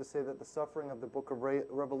to say that the suffering of the book of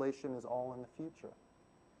Revelation is all in the future.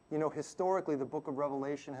 Historically, the book of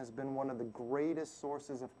Revelation has been one of the greatest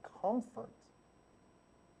sources of comfort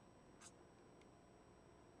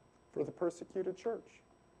for the persecuted church.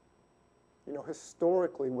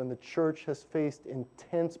 Historically, when the church has faced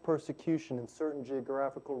intense persecution in certain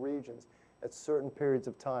geographical regions at certain periods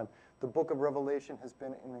of time, the book of Revelation has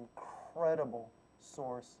been an incredible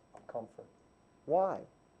source of comfort. Why?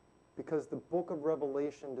 Because the book of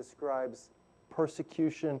Revelation describes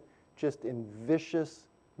persecution just in vicious,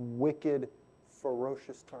 wicked,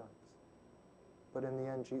 ferocious terms. But in the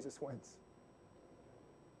end, Jesus wins.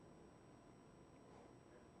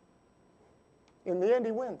 In the end,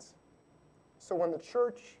 he wins. So when the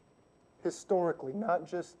church, historically, not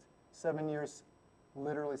just 7 years,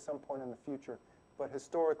 literally some point in the future, but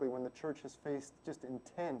historically, when the church has faced just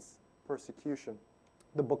intense persecution,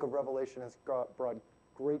 the book of Revelation has brought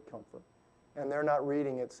great comfort. And they're not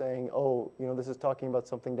reading it saying, oh, this is talking about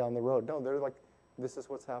something down the road. No, they're like, this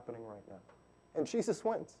is what's happening right now. And Jesus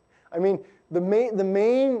wins. I mean, the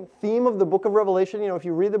main theme of the book of Revelation, if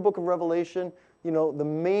you read the book of Revelation, the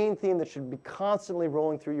main theme that should be constantly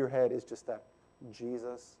rolling through your head is just that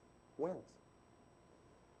Jesus wins.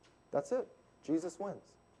 That's it. Jesus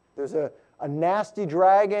wins. There's a nasty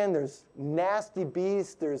dragon, there's nasty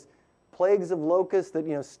beasts, there's plagues of locusts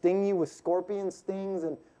that sting you with scorpion stings,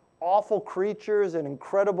 and awful creatures and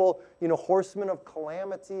incredible horsemen of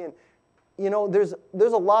calamity, and there's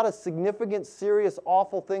a lot of significant, serious,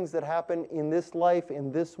 awful things that happen in this life,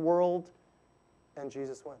 in this world, and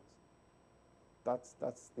Jesus wins. That's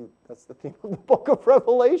the theme of the book of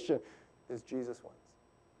Revelation, is Jesus wins.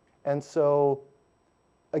 And so,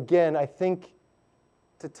 again, I think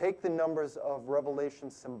to take the numbers of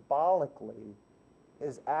Revelation symbolically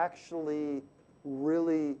is actually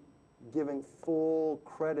really giving full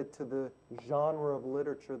credit to the genre of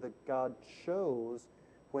literature that God chose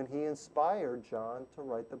when he inspired John to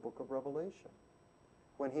write the book of Revelation.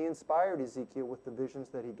 When he inspired Ezekiel with the visions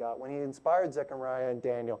that he got, when he inspired Zechariah and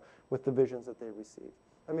Daniel with the visions that they received.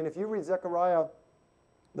 I mean, if you read Zechariah,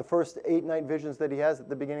 the first 8 night visions that he has at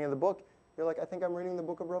the beginning of the book, you're like, I think I'm reading the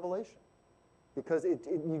book of Revelation. Because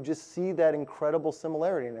you just see that incredible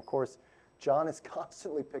similarity. And of course, John is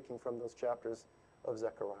constantly picking from those chapters of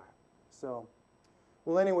Zechariah. So,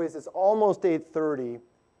 well, anyways, it's almost 8:30,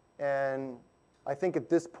 and I think at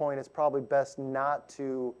this point it's probably best not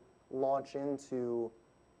to launch into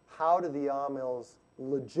how do the Amils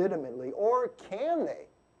legitimately, or can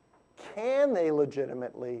they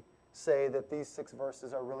legitimately say that these 6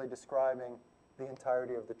 verses are really describing the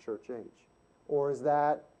entirety of the church age? Or is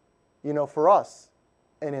that, for us,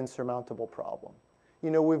 an insurmountable problem?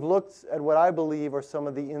 We've looked at what I believe are some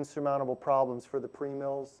of the insurmountable problems for the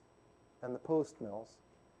pre-mills and the post-mills.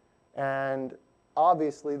 And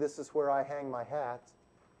obviously, this is where I hang my hat.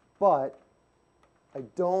 But I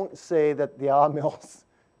don't say that the Amils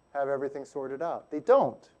have everything sorted out. They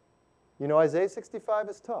don't. You know, Isaiah 65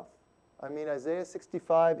 is tough. I mean, Isaiah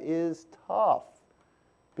 65 is tough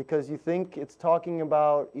because you think it's talking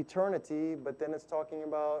about eternity, but then it's talking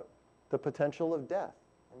about the potential of death.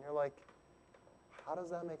 And you're like, how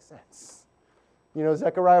does that make sense? You know,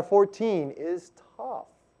 Zechariah 14 is tough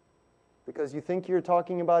because you think you're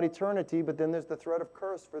talking about eternity, but then there's the threat of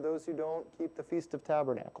curse for those who don't keep the Feast of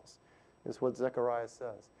Tabernacles, is what Zechariah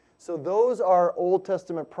says. So those are Old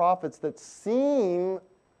Testament prophets that seem,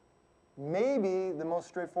 maybe the most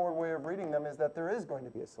straightforward way of reading them is that there is going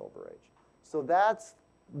to be a silver age. So that's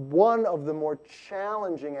one of the more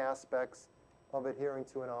challenging aspects of adhering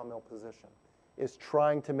to an Amill position, is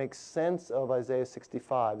trying to make sense of Isaiah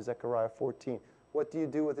 65, Zechariah 14. What do you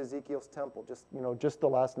do with Ezekiel's temple? Just the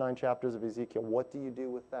last 9 chapters of Ezekiel. What do you do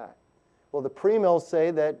with that? Well, the premills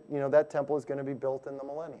say that, that temple is going to be built in the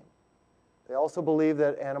millennium. They also believe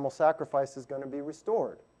that animal sacrifice is going to be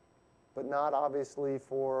restored, but not obviously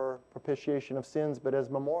for propitiation of sins, but as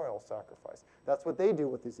memorial sacrifice. That's what they do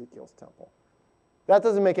with Ezekiel's temple. That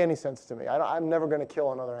doesn't make any sense to me. I'm never going to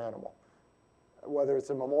kill another animal, whether it's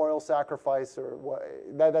a memorial sacrifice or what.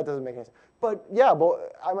 That doesn't make any sense. But yeah,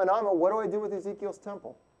 what do I do with Ezekiel's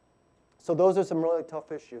temple? So those are some really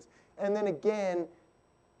tough issues. And then again,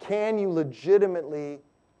 can you legitimately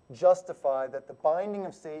justify that the binding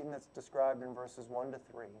of Satan that's described in verses 1 to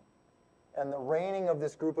 3 and the reigning of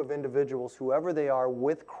this group of individuals, whoever they are,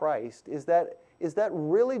 with Christ, is that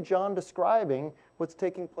really John describing what's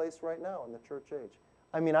taking place right now in the church age?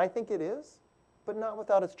 I mean, I think it is, but not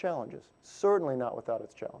without its challenges. Certainly not without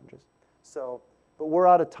its challenges. But we're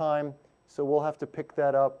out of time, so we'll have to pick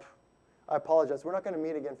that up. I apologize. We're not going to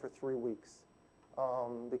meet again for 3 weeks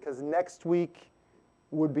because next week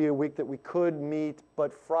would be a week that we could meet,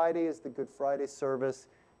 but Friday is the Good Friday service,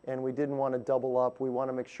 and we didn't want to double up. We want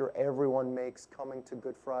to make sure everyone makes coming to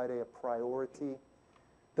Good Friday a priority.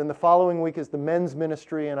 Then the following week is the men's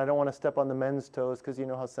ministry, and I don't want to step on the men's toes because you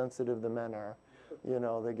know how sensitive the men are.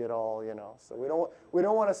 They get all, so we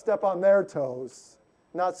don't want to step on their toes.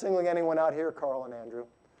 Not singling anyone out here, Carl and Andrew.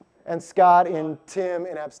 And Scott and Tim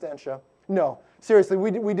in absentia. No, seriously,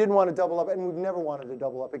 we didn't want to double up, and we've never wanted to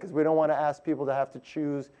double up because we don't want to ask people to have to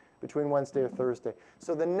choose between Wednesday or Thursday.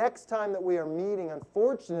 So the next time that we are meeting,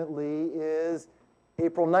 unfortunately, is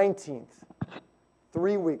April 19th,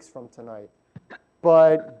 3 weeks from tonight.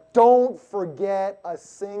 But don't forget a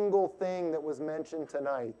single thing that was mentioned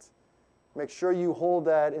tonight. Make sure you hold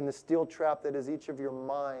that in the steel trap that is each of your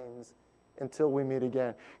minds until we meet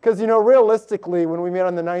again. Because, realistically, when we meet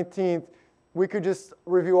on the 19th, we could just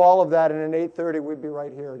review all of that, and at 8:30, we'd be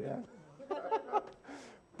right here again.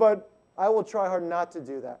 But I will try hard not to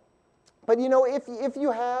do that. But, if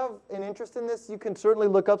you have an interest in this, you can certainly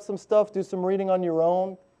look up some stuff, do some reading on your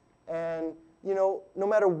own. And, no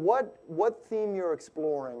matter what theme you're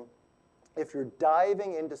exploring, if you're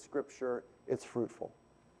diving into Scripture, it's fruitful.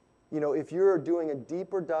 If you're doing a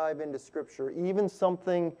deeper dive into Scripture, even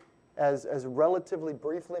something as relatively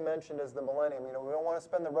briefly mentioned as the millennium, we don't want to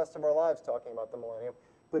spend the rest of our lives talking about the millennium,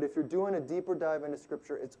 but if you're doing a deeper dive into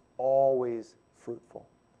Scripture, it's always fruitful.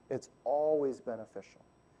 It's always beneficial.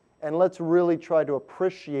 And let's really try to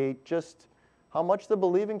appreciate just how much the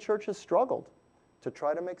believing church has struggled to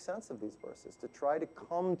try to make sense of these verses, to try to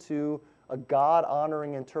come to a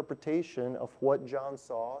God-honoring interpretation of what John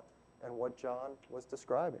saw and what John was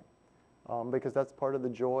describing. Because that's part of the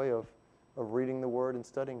joy of reading the Word and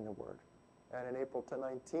studying the Word. And in April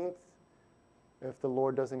 19th, if the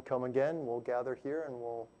Lord doesn't come again, we'll gather here and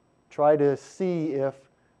we'll try to see if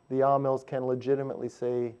the Amills can legitimately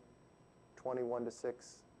say 21 to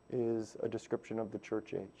 6 is a description of the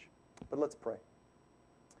church age. But let's pray.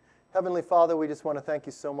 Heavenly Father, we just want to thank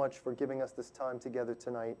you so much for giving us this time together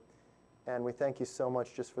tonight. And we thank you so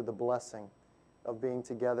much just for the blessing of being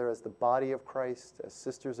together as the body of Christ, as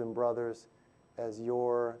sisters and brothers, as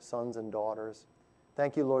your sons and daughters.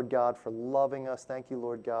 Thank you, Lord God, for loving us. Thank you,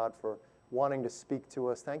 Lord God, for wanting to speak to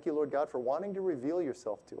us. Thank you, Lord God, for wanting to reveal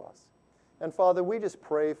yourself to us. And Father, we just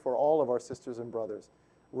pray for all of our sisters and brothers,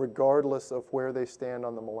 regardless of where they stand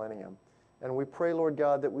on the millennium. And we pray, Lord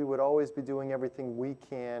God, that we would always be doing everything we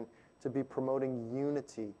can to be promoting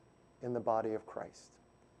unity in the body of Christ.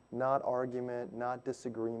 Not argument, not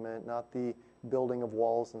disagreement, not the building of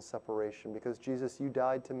walls and separation, because Jesus, you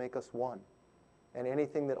died to make us one. And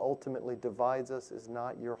anything that ultimately divides us is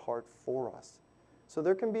not your heart for us. So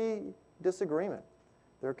there can be disagreement.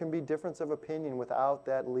 There can be difference of opinion without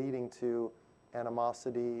that leading to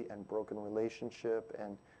animosity and broken relationship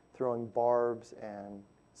and throwing barbs and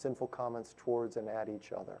sinful comments towards and at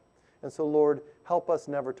each other. And so, Lord, help us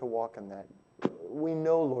never to walk in that. We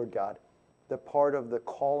know, Lord God, that part of the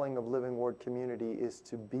calling of Living Word community is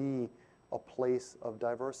to be a place of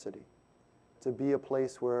diversity, to be a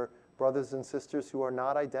place where brothers and sisters who are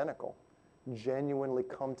not identical genuinely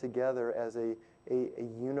come together as a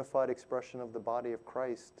unified expression of the body of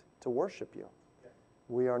Christ to worship you.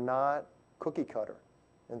 We are not cookie cutter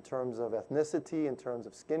in terms of ethnicity, in terms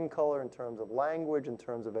of skin color, in terms of language, in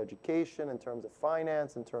terms of education, in terms of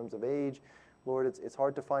finance, in terms of age. Lord, it's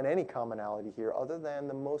hard to find any commonality here other than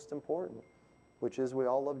the most important, which is we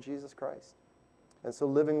all love Jesus Christ. And so,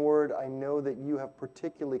 Living Word, I know that you have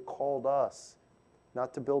particularly called us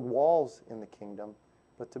not to build walls in the kingdom,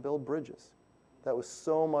 but to build bridges. That was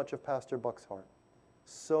so much of Pastor Buck's heart.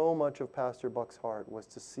 So much of Pastor Buck's heart was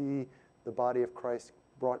to see the body of Christ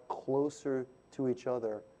brought closer to each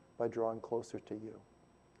other by drawing closer to you.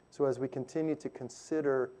 So as we continue to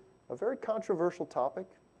consider a very controversial topic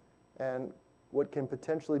and what can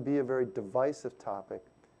potentially be a very divisive topic,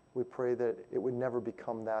 we pray that it would never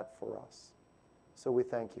become that for us. So we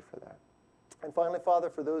thank you for that. And finally, Father,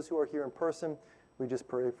 for those who are here in person, we just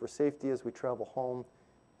pray for safety as we travel home,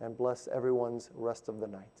 and bless everyone's rest of the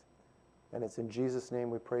night. And it's in Jesus' name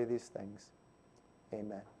we pray these things.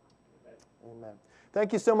 Amen. Amen.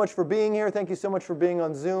 Thank you so much for being here. Thank you so much for being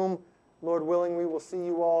on Zoom. Lord willing, we will see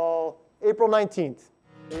you all April 19th.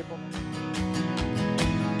 April 19th.